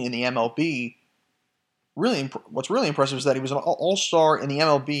 2019 in the MLB. What's really impressive is that he was an All-Star in the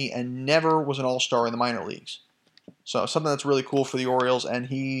MLB and never was an All-Star in the minor leagues. So something that's really cool for the Orioles, and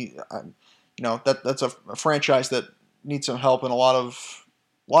that's a franchise that needs some help in a lot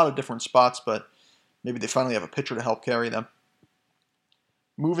of different spots, but maybe they finally have a pitcher to help carry them.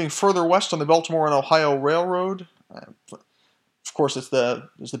 Moving further west on the Baltimore and Ohio Railroad, of course, it's the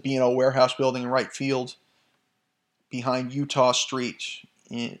B&O Warehouse building in right field behind Utah Street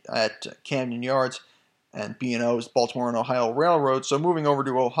at Camden Yards, and B&O is Baltimore and Ohio Railroad. So moving over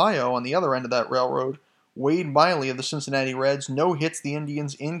to Ohio, on the other end of that railroad, Wade Miley of the Cincinnati Reds no-hits the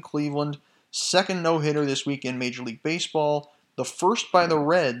Indians in Cleveland. Second no-hitter this week in Major League Baseball. The first by the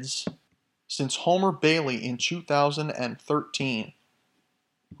Reds since Homer Bailey in 2013.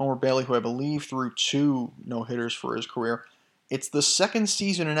 Homer Bailey, who I believe threw 2 no-hitters for his career. It's the second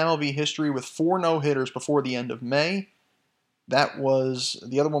season in MLB history with 4 no-hitters before the end of May. The other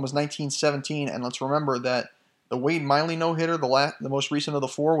one was 1917, and let's remember that the Wade Miley no-hitter, the most recent of the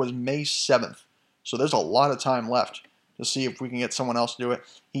 4, was May 7th. So there's a lot of time left to see if we can get someone else to do it.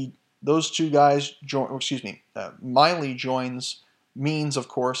 Those two guys Miley joins Means, of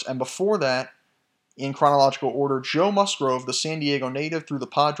course, and before that, in chronological order, Joe Musgrove, the San Diego native, threw the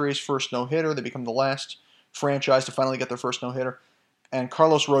Padres' first no-hitter. They become the last franchise to finally get their first no-hitter. And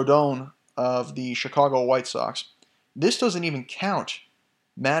Carlos Rodon of the Chicago White Sox. This doesn't even count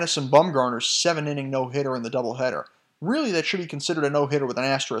Madison Bumgarner's 7-inning no-hitter in the doubleheader. Really, that should be considered a no-hitter with an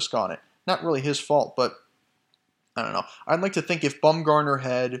asterisk on it. Not really his fault, but I don't know. I'd like to think if Bumgarner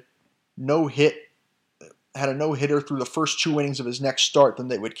had a no-hitter through the first 2 innings of his next start, then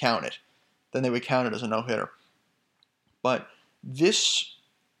they would count it. Then they would count it as a no-hitter. But this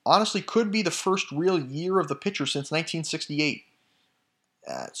honestly could be the first real year of the pitcher since 1968.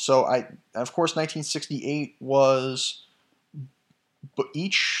 Of course, 1968 was the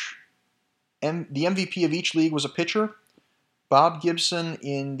MVP of each league was a pitcher. Bob Gibson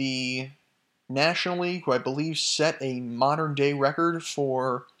in the National League, who I believe set a modern-day record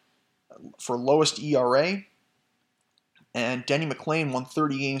for lowest ERA. And Denny McLain won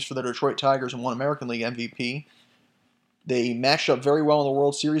 30 games for the Detroit Tigers and won American League MVP. They matched up very well in the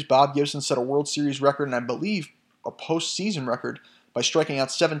World Series. Bob Gibson set a World Series record, and I believe a postseason record, by striking out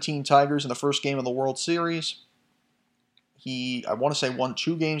 17 Tigers in the first game of the World Series. He, I want to say, won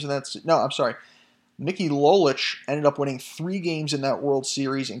 2 games in that. No, I'm sorry. Mickey Lolich ended up winning 3 games in that World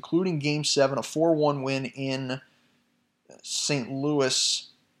Series, including Game 7, a 4-1 win in St. Louis,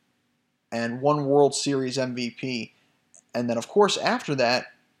 and 1 World Series MVP. And then, of course, after that,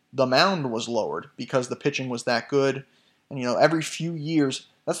 the mound was lowered because the pitching was that good. And, every few years,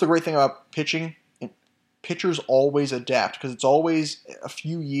 that's the great thing about pitching. Pitchers always adapt because it's always a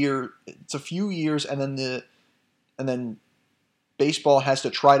few years. It's a few years, and then baseball has to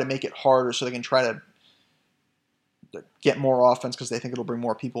try to make it harder so they can try to get more offense because they think it'll bring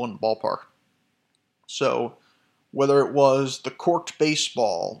more people in the ballpark. So, whether it was the corked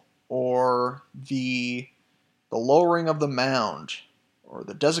baseball or the lowering of the mound, or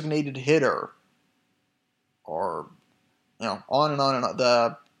the designated hitter, or on and on and on.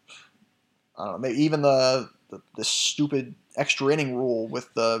 I don't know, maybe even the stupid extra inning rule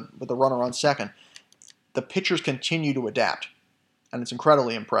with the runner on second. The pitchers continue to adapt, and it's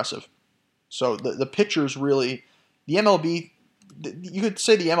incredibly impressive. So the pitchers really, the MLB, you could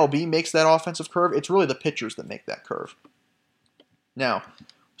say the MLB makes that offensive curve. It's really the pitchers that make that curve. Now,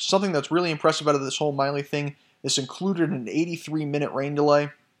 something that's really impressive out of this whole Miley thing, this included an 83-minute rain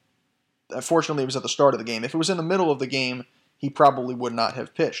delay. Unfortunately, it was at the start of the game. If it was in the middle of the game, he probably would not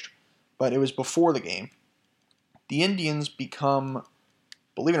have pitched. But it was before the game. The Indians become,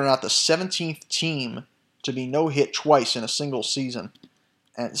 believe it or not, the 17th team to be no-hit twice in a single season.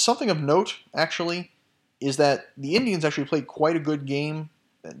 And something of note, actually, is that the Indians actually played quite a good game,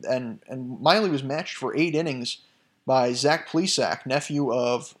 and Miley was matched for 8 innings by Zach Plesac, nephew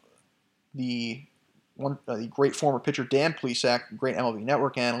of the great former pitcher Dan Plesac, great MLB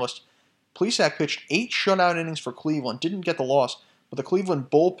Network analyst. Plesac pitched 8 shutout innings for Cleveland, didn't get the loss, but the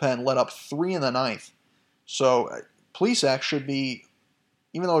Cleveland bullpen let up 3 in the ninth. So Plesac should be,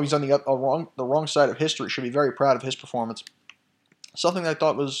 even though he's on the wrong side of history, should be very proud of his performance. Something that I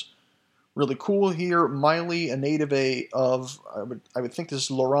thought was really cool here, Miley, a native of, I would think this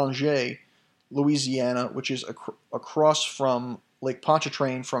is Loranger, Louisiana, which is across from Lake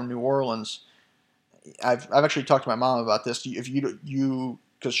Pontchartrain from New Orleans. I've actually talked to my mom about this. If you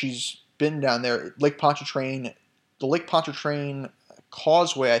because she's been down there, Lake Pontchartrain, the Lake Pontchartrain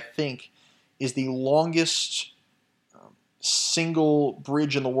Causeway, I think, is the longest single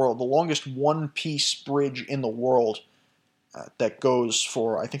bridge in the world, the longest one-piece bridge in the world that goes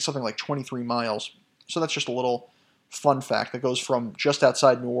for, I think, something like 23 miles. So that's just a little fun fact that goes from just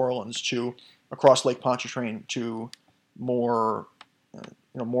outside New Orleans to across Lake Pontchartrain to more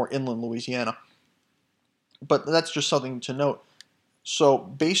inland Louisiana. But that's just something to note. So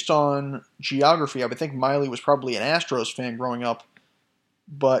based on geography, I would think Miley was probably an Astros fan growing up,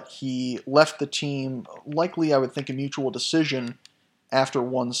 but he left the team, likely I would think a mutual decision, after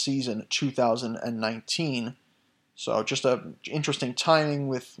one season, 2019. So just interesting timing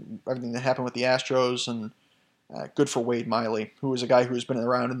with everything that happened with the Astros, and good for Wade Miley, who is a guy who has been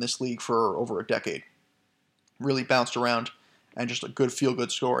around in this league for over a decade. Really bounced around, and just a good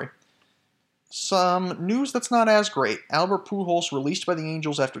feel-good story. Some news that's not as great. Albert Pujols, released by the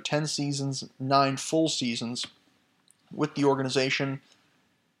Angels after 10 seasons, 9 full seasons with the organization,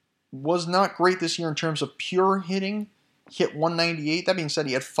 was not great this year in terms of pure hitting. Hit 198. That being said,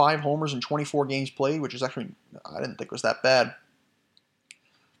 he had 5 homers in 24 games played, which is actually, I didn't think was that bad.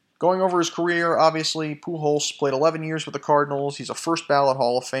 Going over his career, obviously, Pujols played 11 years with the Cardinals. He's a first-ballot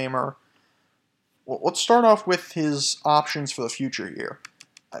Hall of Famer. Well, let's start off with his options for the future here.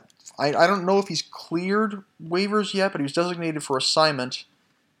 I don't know if he's cleared waivers yet, but he was designated for assignment.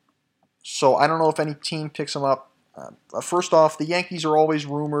 So I don't know if any team picks him up. First off, the Yankees are always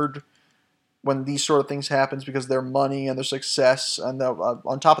rumored when these sort of things happen because of their money and their success. And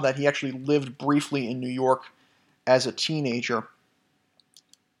on top of that, he actually lived briefly in New York as a teenager.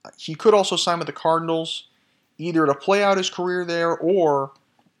 He could also sign with the Cardinals, either to play out his career there, or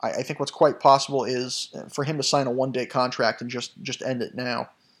I think what's quite possible is for him to sign a one-day contract and just end it now.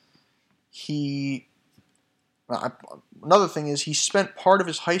 Another thing is he spent part of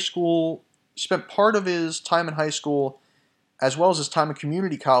his time in high school, as well as his time in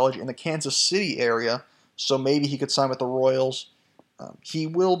community college in the Kansas City area, so maybe he could sign with the Royals.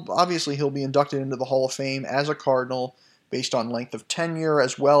 He'll be inducted into the Hall of Fame as a Cardinal based on length of tenure,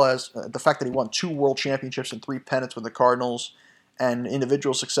 as well as the fact that he won 2 world championships and 3 pennants with the Cardinals, and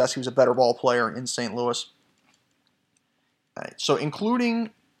individual success. He was a better ball player in St. Louis. All right, so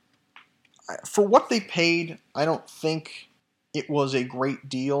including, for what they paid, I don't think it was a great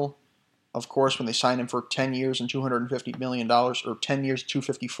deal. Of course, when they signed him for 10 years and $250 million, or 10 years,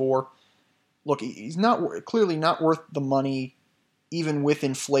 $254. Look, he's clearly not worth the money, even with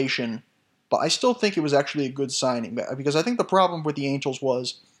inflation. But I still think it was actually a good signing, because I think the problem with the Angels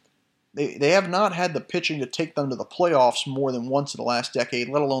was they have not had the pitching to take them to the playoffs more than once in the last decade,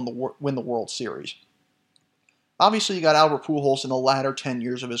 let alone win the World Series. Obviously, you got Albert Pujols in the latter 10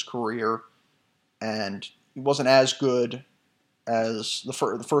 years of his career, and he wasn't as good as the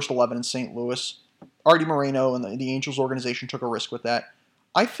first 11 in St. Louis. Artie Moreno and the Angels organization took a risk with that.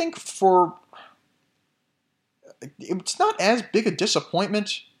 I think it's not as big a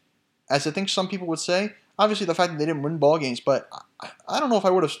disappointment as I think some people would say. Obviously, the fact that they didn't win ball games, but I don't know if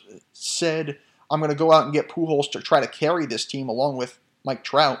I would have said I'm going to go out and get Pujols to try to carry this team along with Mike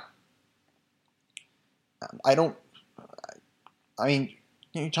Trout. You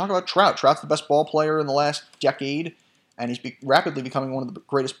talk about Trout. Trout's the best ball player in the last decade, and he's rapidly becoming one of the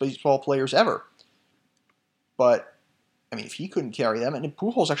greatest baseball players ever. But, I mean, if he couldn't carry them, and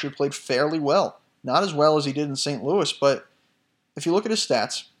Pujols actually played fairly well. Not as well as he did in St. Louis, but if you look at his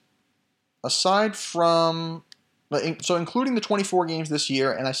stats, aside from, so including the 24 games this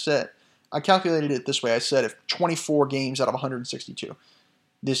year, and I calculated it this way. I said if 24 games out of 162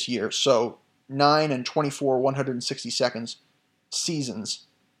 this year, so 9 and 24 160 seconds seasons.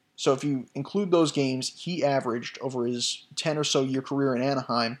 So if you include those games, he averaged over his 10 or so year career in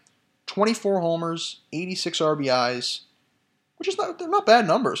Anaheim 24 homers, 86 RBIs, which is they're not bad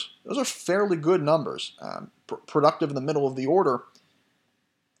numbers. Those are fairly good numbers. Productive in the middle of the order.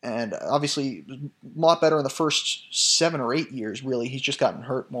 And obviously, a lot better in the first 7 or 8 years, really. He's just gotten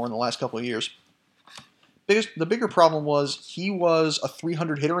hurt more in the last couple of years. The bigger problem was he was a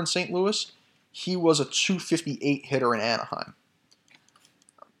 300 hitter in St. Louis. He was a 258 hitter in Anaheim.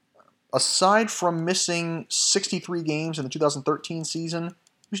 Aside from missing 63 games in the 2013 season,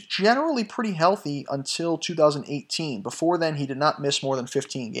 he was generally pretty healthy until 2018. Before then, he did not miss more than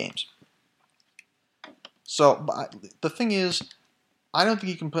 15 games. So the thing is, I don't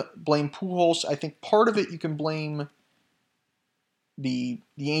think you can blame Pujols. I think part of it you can blame the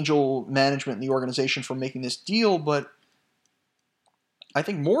Angel management and the organization for making this deal, but I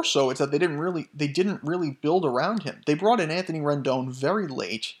think more so it's that they didn't really build around him. They brought in Anthony Rendon very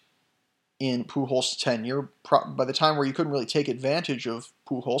late in Pujols' tenure, by the time where you couldn't really take advantage of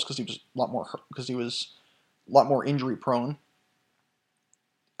Pujols because he was a lot more injury prone.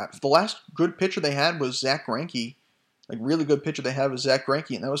 The last good pitcher they had was Zach Greinke. Like, really good pitcher they had was Zach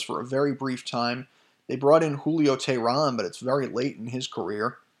Greinke, and that was for a very brief time. They brought in Julio Teheran, but it's very late in his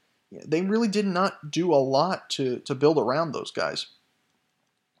career. They really did not do a lot to build around those guys.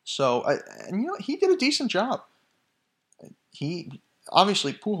 So, he did a decent job.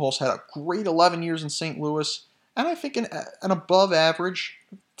 Obviously, Pujols had a great 11 years in St. Louis, and I think an above average,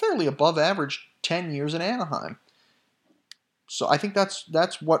 fairly above average 10 years in Anaheim. So I think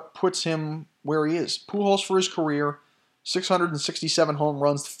that's what puts him where he is. Pujols for his career, 667 home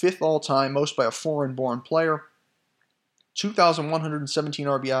runs, 5th all-time, most by a foreign-born player. 2,117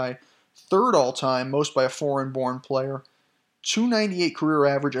 RBI, 3rd all-time, most by a foreign-born player. 298 career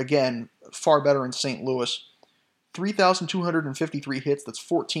average, again, far better in St. Louis. 3,253 hits, that's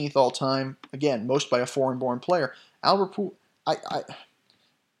 14th all-time, again, most by a foreign-born player. Albert Pujols,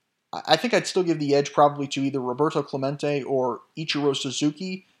 I think I'd still give the edge probably to either Roberto Clemente or Ichiro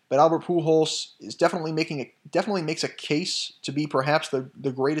Suzuki, but Albert Pujols is definitely makes a case to be perhaps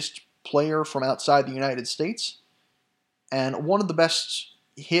the greatest player from outside the United States and one of the best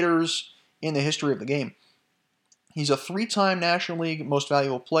hitters in the history of the game. He's a 3-time National League Most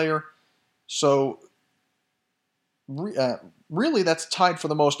Valuable Player, so really that's tied for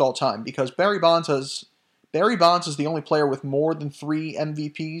the most all-time because Barry Bonds is the only player with more than 3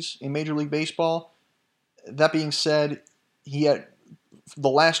 MVPs in Major League Baseball. That being said, he had the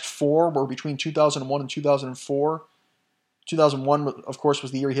last 4 were between 2001 and 2004. 2001, of course,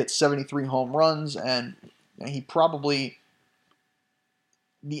 was the year he hit 73 home runs, and the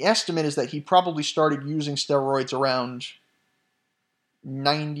estimate is that he probably started using steroids around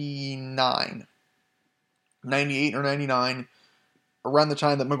 98 or 99. Around the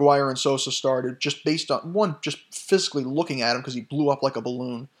time that McGwire and Sosa started, just based on, just physically looking at him because he blew up like a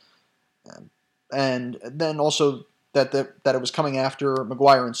balloon. And then also that it was coming after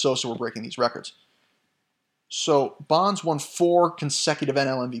McGwire and Sosa were breaking these records. So Bonds won 4 consecutive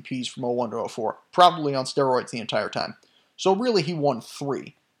NL MVPs from 01 to 04, probably on steroids the entire time. So really he won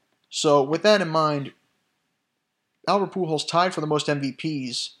 3. So with that in mind, Albert Pujols tied for the most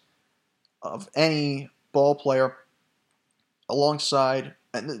MVPs of any ball player alongside,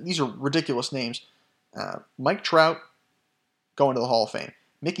 and these are ridiculous names, Mike Trout going to the Hall of Fame.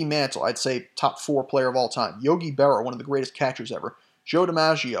 Mickey Mantle, I'd say top 4 player of all time. Yogi Berra, one of the greatest catchers ever. Joe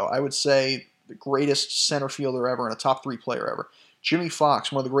DiMaggio, I would say the greatest center fielder ever and a top 3 player ever. Jimmy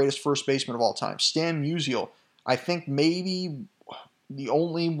Fox, one of the greatest first basemen of all time. Stan Musial, I think maybe the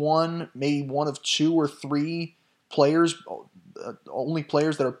only one, maybe one of 2 or 3 players, only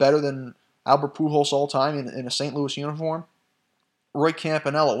players that are better than Albert Pujols all time in a St. Louis uniform. Roy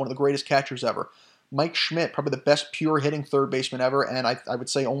Campanella, one of the greatest catchers ever. Mike Schmidt, probably the best pure hitting third baseman ever, and I would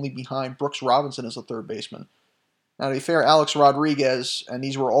say only behind Brooks Robinson as a third baseman. Now, to be fair, Alex Rodriguez, and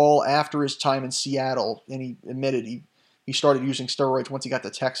these were all after his time in Seattle, and he admitted he started using steroids once he got to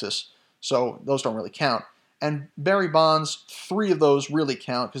Texas, so those don't really count. And Barry Bonds, 3 of those really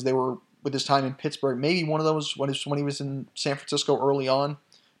count because they were with his time in Pittsburgh. Maybe one of those when he was in San Francisco early on,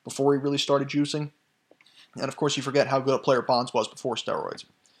 before he really started juicing. And of course, you forget how good a player Bonds was before steroids.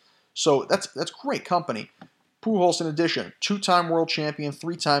 So that's great company. Pujols, in addition, 2-time world champion,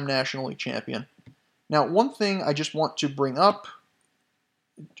 3-time National League champion. Now, one thing I just want to bring up,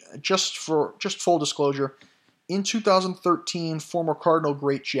 just full disclosure, in 2013, former Cardinal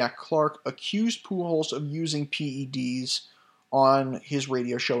great Jack Clark accused Pujols of using PEDs on his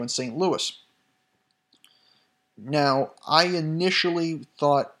radio show in St. Louis. Now, I initially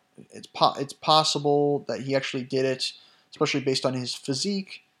thought it's possible that he actually did it, especially based on his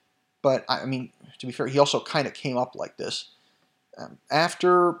physique. But, I mean, to be fair, he also kind of came up like this.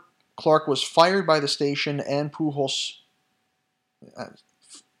 After Clark was fired by the station and Pujols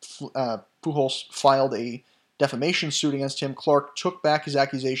filed a defamation suit against him, Clark took back his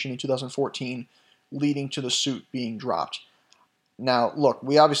accusation in 2014, leading to the suit being dropped. Now, look,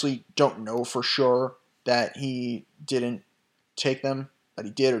 we obviously don't know for sure that he didn't take them, that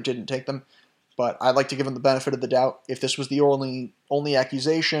he did or didn't take them, but I'd like to give him the benefit of the doubt. If this was the only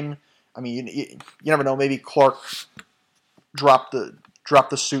accusation, I mean, you never know. Maybe Clark dropped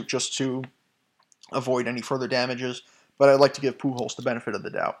the suit just to avoid any further damages, but I'd like to give Pujols the benefit of the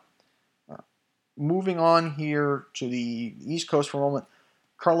doubt. Moving on here to the East Coast for a moment,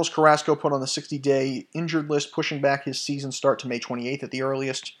 Carlos Carrasco put on the 60-day injured list, pushing back his season start to May 28th at the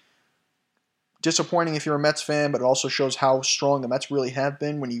earliest. Disappointing if you're a Mets fan, but it also shows how strong the Mets really have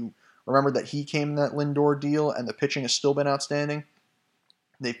been when you remember that he came in that Lindor deal and the pitching has still been outstanding.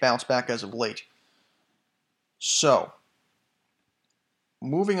 They've bounced back as of late. So,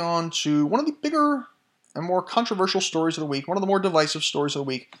 moving on to one of the bigger and more controversial stories of the week, one of the more divisive stories of the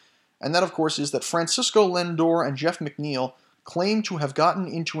week, and that, of course, is that Francisco Lindor and Jeff McNeil claim to have gotten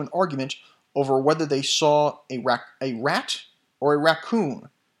into an argument over whether they saw a rat or a raccoon.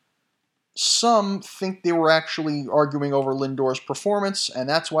 Some think they were actually arguing over Lindor's performance, and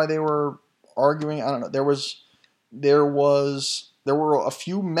that's why they were arguing. I don't know. There were a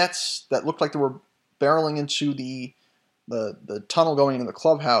few Mets that looked like they were barreling into the tunnel going into the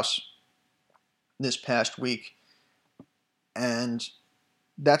clubhouse this past week, and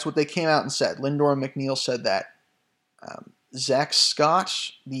that's what they came out and said. Lindor and McNeil said that. Zach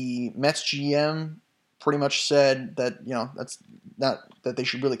Scott, the Mets GM, pretty much said that that's not that they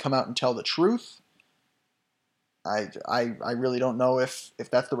should really come out and tell the truth. I really don't know if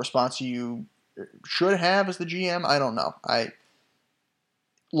that's the response you should have as the GM. I don't know.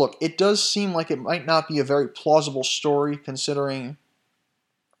 Look, it does seem like it might not be a very plausible story considering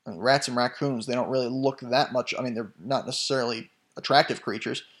rats and raccoons, they don't really look that much. I mean, they're not necessarily attractive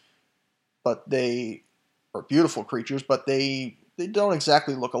creatures, but they are beautiful creatures, but they don't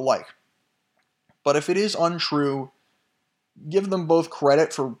exactly look alike. But if it is untrue, give them both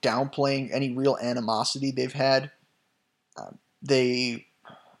credit for downplaying any real animosity they've had. They've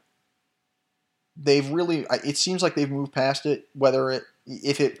really, it seems like they've moved past it,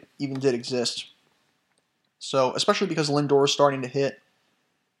 if it even did exist. So, especially because Lindor is starting to hit,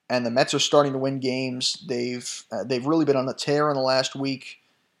 and the Mets are starting to win games. They've really been on a tear in the last week.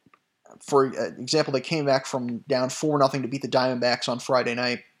 For example, they came back from down 4-0 to beat the Diamondbacks on Friday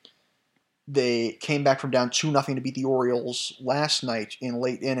night. They came back from down 2-0 to beat the Orioles last night in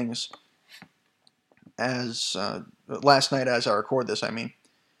late innings. Last night as I record this, I mean.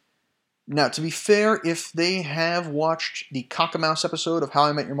 Now, to be fair, if they have watched the Cockamouse episode of How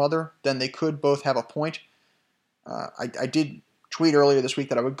I Met Your Mother, then they could both have a point. I did tweet earlier this week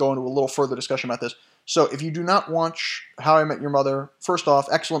that I would go into a little further discussion about this. So if you do not watch How I Met Your Mother, first off,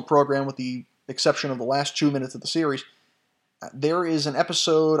 excellent program with the exception of the last 2 minutes of the series. There is an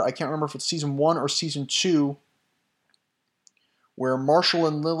episode, I can't remember if it's season 1 or season 2, where Marshall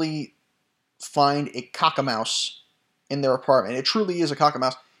and Lily find a cockamouse in their apartment. It truly is a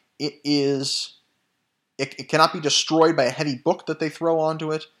cockamouse. It cannot be destroyed by a heavy book that they throw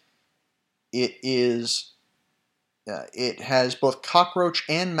onto it. It has both cockroach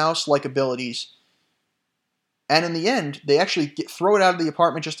and mouse-like abilities. And in the end, they actually throw it out of the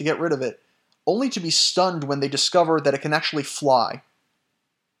apartment just to get rid of it, only to be stunned when they discover that it can actually fly.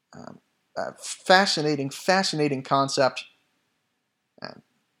 Fascinating concept.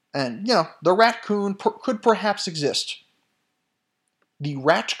 And the raccoon could perhaps exist. The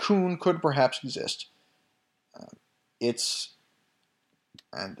raccoon could perhaps exist.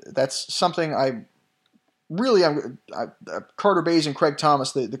 And that's something Carter Bays and Craig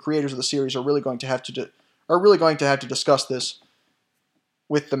Thomas, the creators of the series, are really going to have to discuss this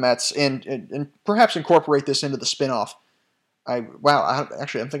with the Mets and perhaps incorporate this into the spinoff. I'm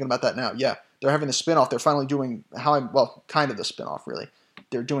thinking about that now. Yeah, they're having the spinoff. They're finally doing kind of the spinoff, really.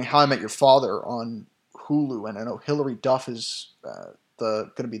 They're doing How I Met Your Father on Hulu, and I know Hilary Duff is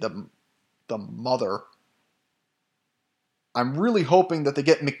going to be the mother. I'm really hoping that they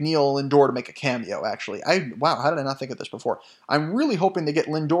get McNeil and Lindor to make a cameo, actually. How did I not think of this before? I'm really hoping they get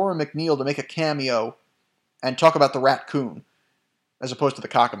Lindor and McNeil to make a cameo and talk about the raccoon as opposed to the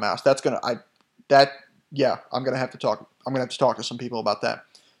cockamouse. I'm gonna have to talk to some people about that.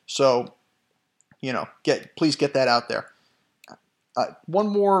 So, please get that out there. One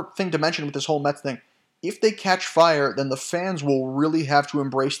more thing to mention with this whole Mets thing: if they catch fire, then the fans will really have to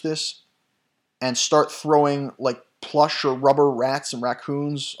embrace this and start throwing like plush or rubber rats and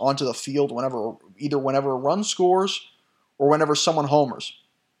raccoons onto the field whenever a run scores or whenever someone homers.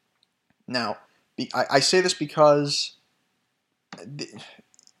 Now, I say this because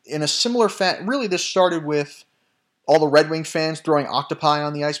in a similar really this started with all the Red Wing fans throwing octopi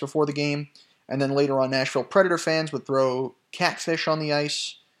on the ice before the game, and then later on Nashville Predator fans would throw catfish on the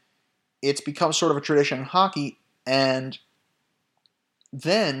ice. It's become sort of a tradition in hockey, and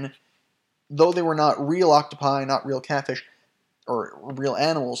then, though they were not real octopi, not real catfish, or real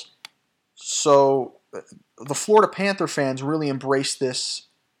animals, so the Florida Panther fans really embraced this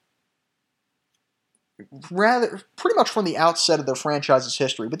pretty much from the outset of their franchise's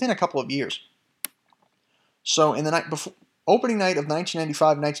history, within a couple of years. So in the opening night of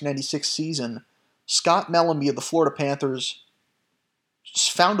 1995-1996 season, Scott Mellanby of the Florida Panthers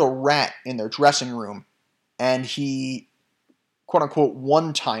found a rat in their dressing room, and he, quote-unquote,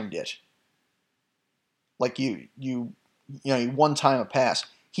 one-timed it. Like you one-time a pass.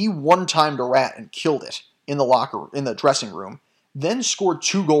 He one-timed a rat and killed it in the dressing room, then scored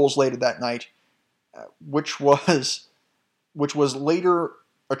 2 goals later that night, which was later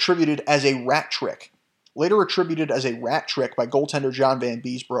attributed as a rat trick. Later attributed as a rat trick by goaltender John Van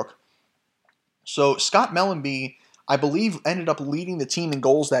Beesbrook. So Scott Mellanby, I believe, ended up leading the team in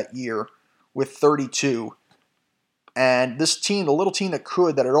goals that year with 32. And this team, the little team that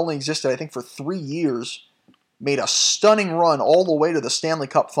had only existed, I think, for 3 years, made a stunning run all the way to the Stanley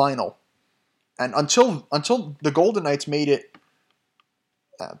Cup final. And until the Golden Knights made it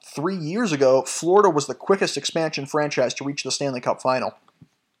 3 years ago, Florida was the quickest expansion franchise to reach the Stanley Cup final.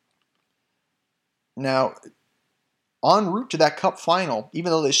 Now, en route to that Cup final,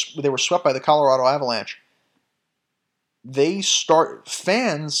 even though they were swept by the Colorado Avalanche,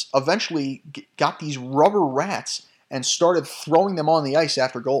 fans eventually got these rubber rats and started throwing them on the ice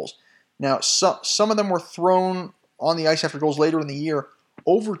after goals. Now, some of them were thrown on the ice after goals later in the year.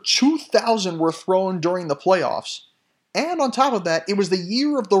 Over 2,000 were thrown during the playoffs. And on top of that, it was the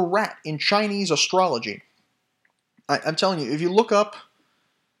year of the rat in Chinese astrology. I'm telling you, if you look up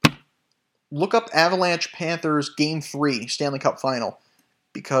Avalanche Panthers Game 3 Stanley Cup Final,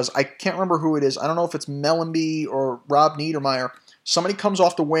 because I can't remember who it is. I don't know if it's Mellanby or Rob Niedermeyer. Somebody comes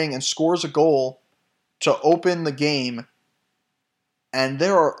off the wing and scores a goal to open the game, and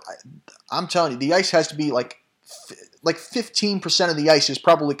I'm telling you, the ice has to be like 15% of the ice is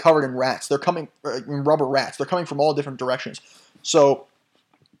probably covered in rats. They're coming in rubber rats. They're coming from all different directions. So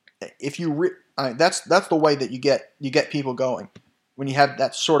if that's the way that you get people going, when you have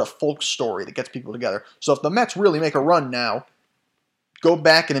that sort of folk story that gets people together. So if the Mets really make a run now, go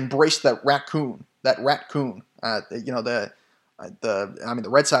back and embrace that raccoon. The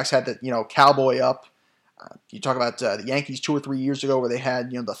Red Sox had the cowboy up. You talk about the Yankees 2 or 3 years ago where they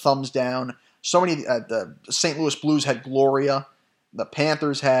had the thumbs down. So many the St. Louis Blues had Gloria. The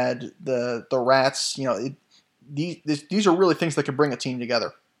Panthers had the rats. These are really things that could bring a team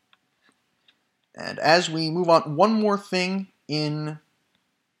together. And as we move on, one more thing in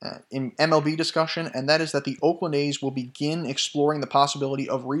MLB discussion, and that is that the Oakland A's will begin exploring the possibility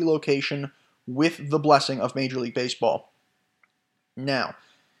of relocation with the blessing of Major League Baseball. Now,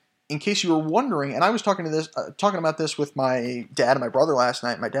 in case you were wondering, and I was talking about this with my dad and my brother last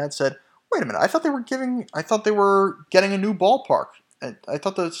night. My dad said, "Wait a minute! I thought they were getting a new ballpark. I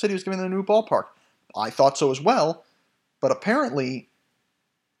thought the city was giving them a new ballpark. I thought so as well, but apparently,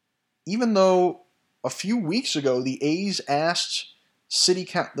 even though a few weeks ago the A's asked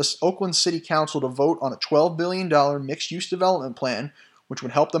the Oakland City Council to vote on a $12 billion mixed-use development plan, which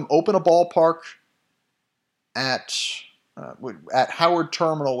would help them open a ballpark at Howard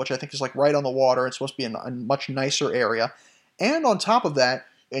Terminal, which I think is like right on the water. It's supposed to be a much nicer area. And on top of that,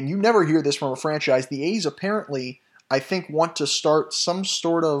 and you never hear this from a franchise, the A's apparently, I think, want to start some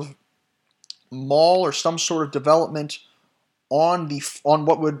sort of mall or some sort of development on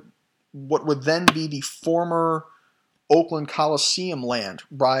what would then be the former Oakland Coliseum land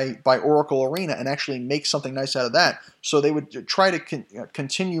by Oracle Arena, and actually make something nice out of that. So they would try to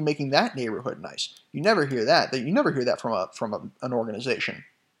continue making that neighborhood nice. You never hear that. You never hear that from an organization,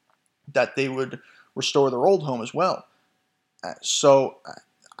 that they would restore their old home as well. So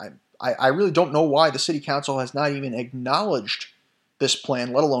I really don't know why the city council has not even acknowledged this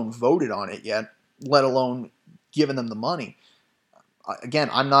plan, let alone voted on it yet, let alone given them the money. Again,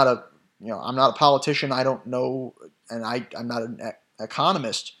 I'm not a I'm not a politician. I don't know, and I'm not an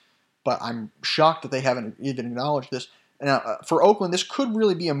economist, but I'm shocked that they haven't even acknowledged this. Now, for Oakland, this could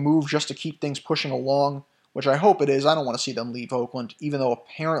really be a move just to keep things pushing along, which I hope it is. I don't want to see them leave Oakland, even though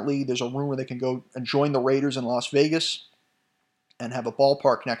apparently there's a rumor they can go and join the Raiders in Las Vegas and have a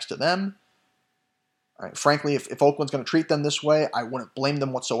ballpark next to them. All right, frankly, if Oakland's going to treat them this way, I wouldn't blame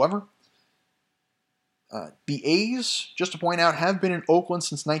them whatsoever. The A's, just to point out, have been in Oakland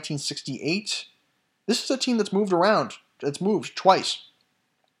since 1968. This is a team that's moved around. It's moved twice.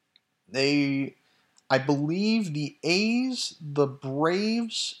 I believe the A's, the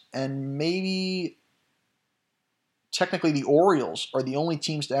Braves, and maybe technically the Orioles are the only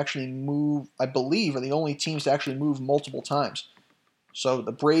teams to actually move, I believe, are the only teams to actually move multiple times. So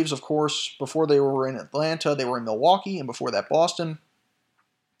the Braves, of course, before they were in Atlanta, they were in Milwaukee, and before that, Boston.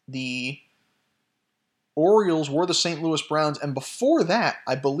 The Orioles were the St. Louis Browns, and before that,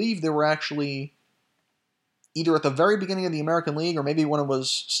 I believe they were actually either at the very beginning of the American League or maybe when it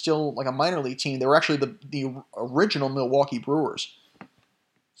was still like a minor league team. They were actually the original Milwaukee Brewers.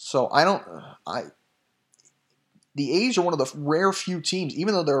 So the A's are one of the rare few teams,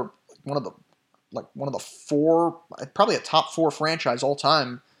 even though they're one of the four, probably a top four franchise all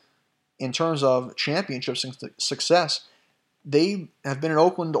time in terms of championships and success. They have been in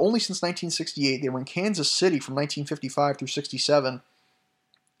Oakland only since 1968. They were in Kansas City from 1955 through 67.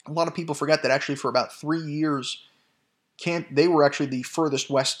 A lot of people forget that actually for about 3 years, they were actually the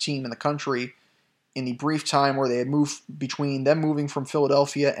furthest west team in the country in the brief time where they had moved between them moving from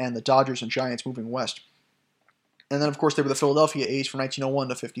Philadelphia and the Dodgers and Giants moving west. And then, of course, they were the Philadelphia A's from 1901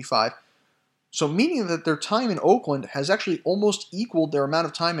 to 55. So meaning that their time in Oakland has actually almost equaled their amount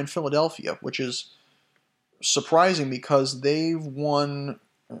of time in Philadelphia, which is surprising because they've won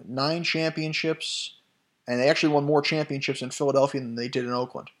 9 championships, and they actually won more championships in Philadelphia than they did in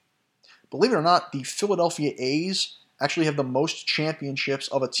Oakland. Believe it or not, the Philadelphia A's actually have the most championships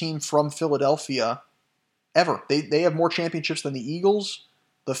of a team from Philadelphia ever. They have more championships than the Eagles,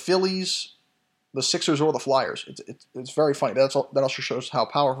 the Phillies, the Sixers, or the Flyers. It's very funny. That also shows how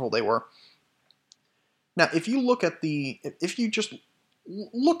powerful they were. Now, if you just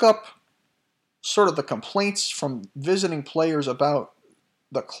look up sort of the complaints from visiting players about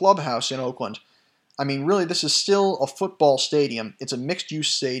the clubhouse in Oakland, I mean, really, this is still a football stadium. It's a mixed-use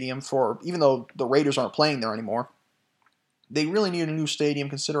stadium even though the Raiders aren't playing there anymore. They really need a new stadium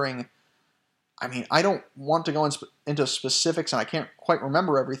considering, I mean, I don't want to go into specifics, and I can't quite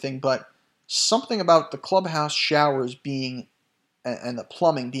remember everything, but something about the clubhouse showers being, and the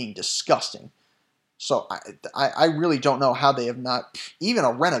plumbing being disgusting. So I really don't know how they have not, even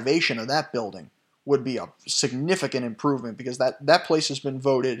a renovation of that building would be a significant improvement because that place has been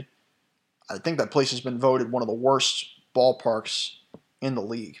voted, I think that place has been voted one of the worst ballparks in the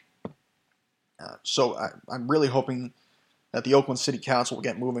league. So I'm really hoping that the Oakland City Council will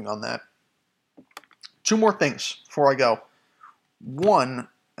get moving on that. 2 more things before I go. One,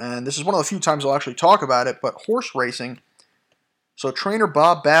 and this is one of the few times I'll actually talk about it, but horse racing. So trainer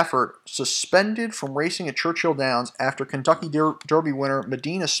Bob Baffert suspended from racing at Churchill Downs after Kentucky Derby winner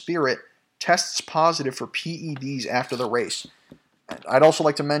Medina Spirit tests positive for PEDs after the race. And I'd also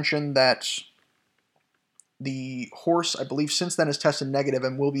like to mention that the horse, I believe, since then has tested negative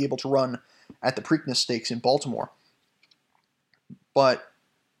and will be able to run at the Preakness Stakes in Baltimore. But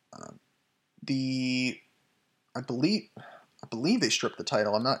I believe they stripped the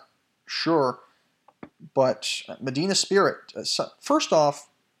title. I'm not sure. But Medina Spirit, first off,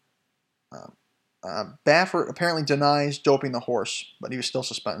 Baffert apparently denies doping the horse, but he was still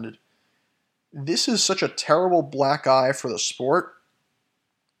suspended. This is such a terrible black eye for the sport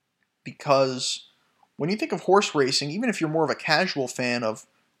because when you think of horse racing, even if you're more of a casual fan of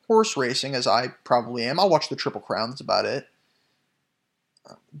horse racing, as I probably am, I'll watch the Triple Crown, that's about it.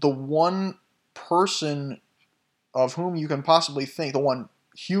 The one person of whom you can possibly think, the one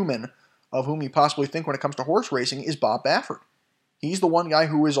human of whom you possibly think when it comes to horse racing is Bob Baffert. He's the one guy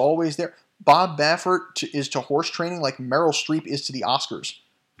who is always there. Bob Baffert is to horse training like Meryl Streep is to the Oscars.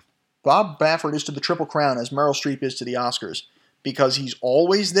 Bob Baffert is to the Triple Crown as Meryl Streep is to the Oscars because he's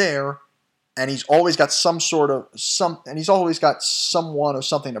always there and he's always got he's always got someone or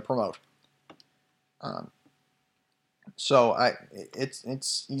something to promote. He's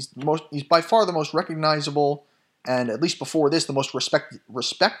by far the most recognizable and at least before this the most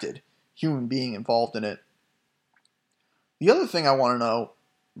respected human being involved in it. The other thing I want to know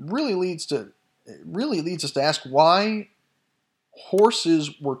really leads us to ask why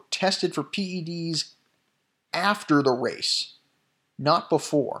horses were tested for PEDs after the race, not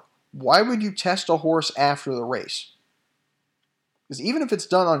before. Why would you test a horse after the race? Because even if it's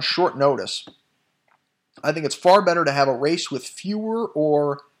done on short notice, I think it's far better to have a race with fewer,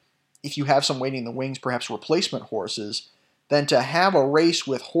 or if you have some waiting in the wings, perhaps replacement horses, than to have a race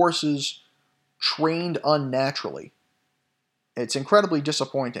with horses trained unnaturally. It's incredibly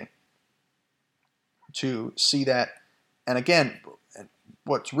disappointing to see that. And again,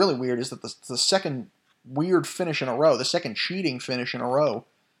 what's really weird is that the second weird finish in a row, the second cheating finish in a row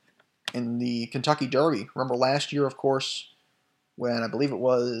in the Kentucky Derby. Remember last year, of course, when I believe it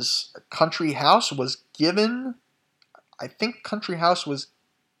was Country House was given, I think Country House was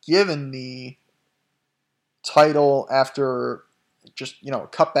given the title after just, a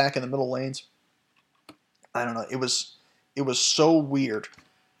cutback in the middle lanes. I don't know. It was so weird.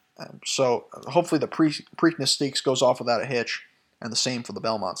 So hopefully the Preakness Stakes goes off without a hitch, and the same for the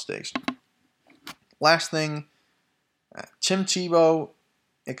Belmont Stakes. Last thing, Tim Tebow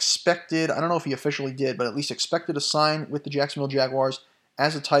expected, I don't know if he officially did, but at least expected to sign with the Jacksonville Jaguars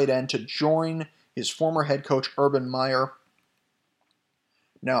as a tight end to join his former head coach Urban Meyer.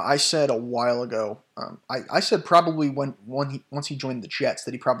 Now, I said a while ago, I said probably once he joined the Jets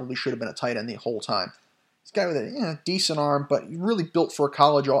that he probably should have been a tight end the whole time. This guy with a decent arm, but really built for a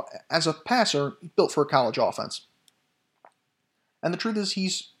college, as a passer, built for a college offense. And the truth is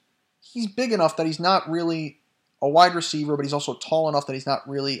he's big enough that he's not really a wide receiver, but he's also tall enough that he's not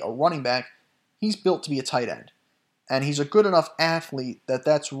really a running back. He's built to be a tight end. And he's a good enough athlete that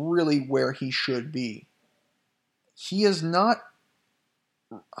that's really where he should be. He is not,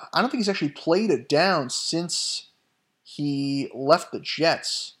 I don't think he's actually played it down since he left the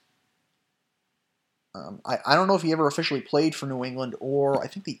Jets. I don't know if he ever officially played for New England, or I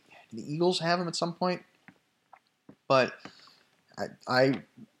think the Eagles have him at some point. But I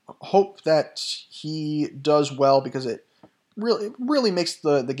hope that he does well, because it really makes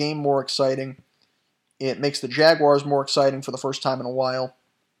the game more exciting. It makes the Jaguars more exciting for the first time in a while.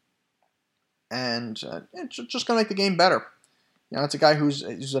 And it's just going to make the game better. It's a guy who's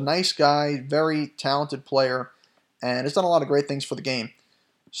a nice guy, very talented player, and has done a lot of great things for the game.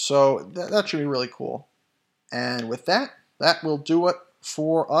 So that should be really cool. And with that will do it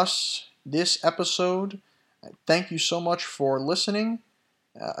for us this episode. Thank you so much for listening.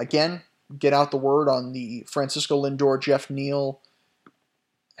 Again, get out the word on the Francisco Lindor, Jeff Neal,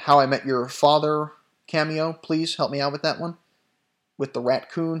 How I Met Your Father cameo. Please help me out with that one, with the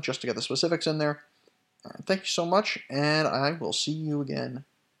raccoon, just to get the specifics in there. Thank you so much, and I will see you again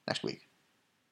next week.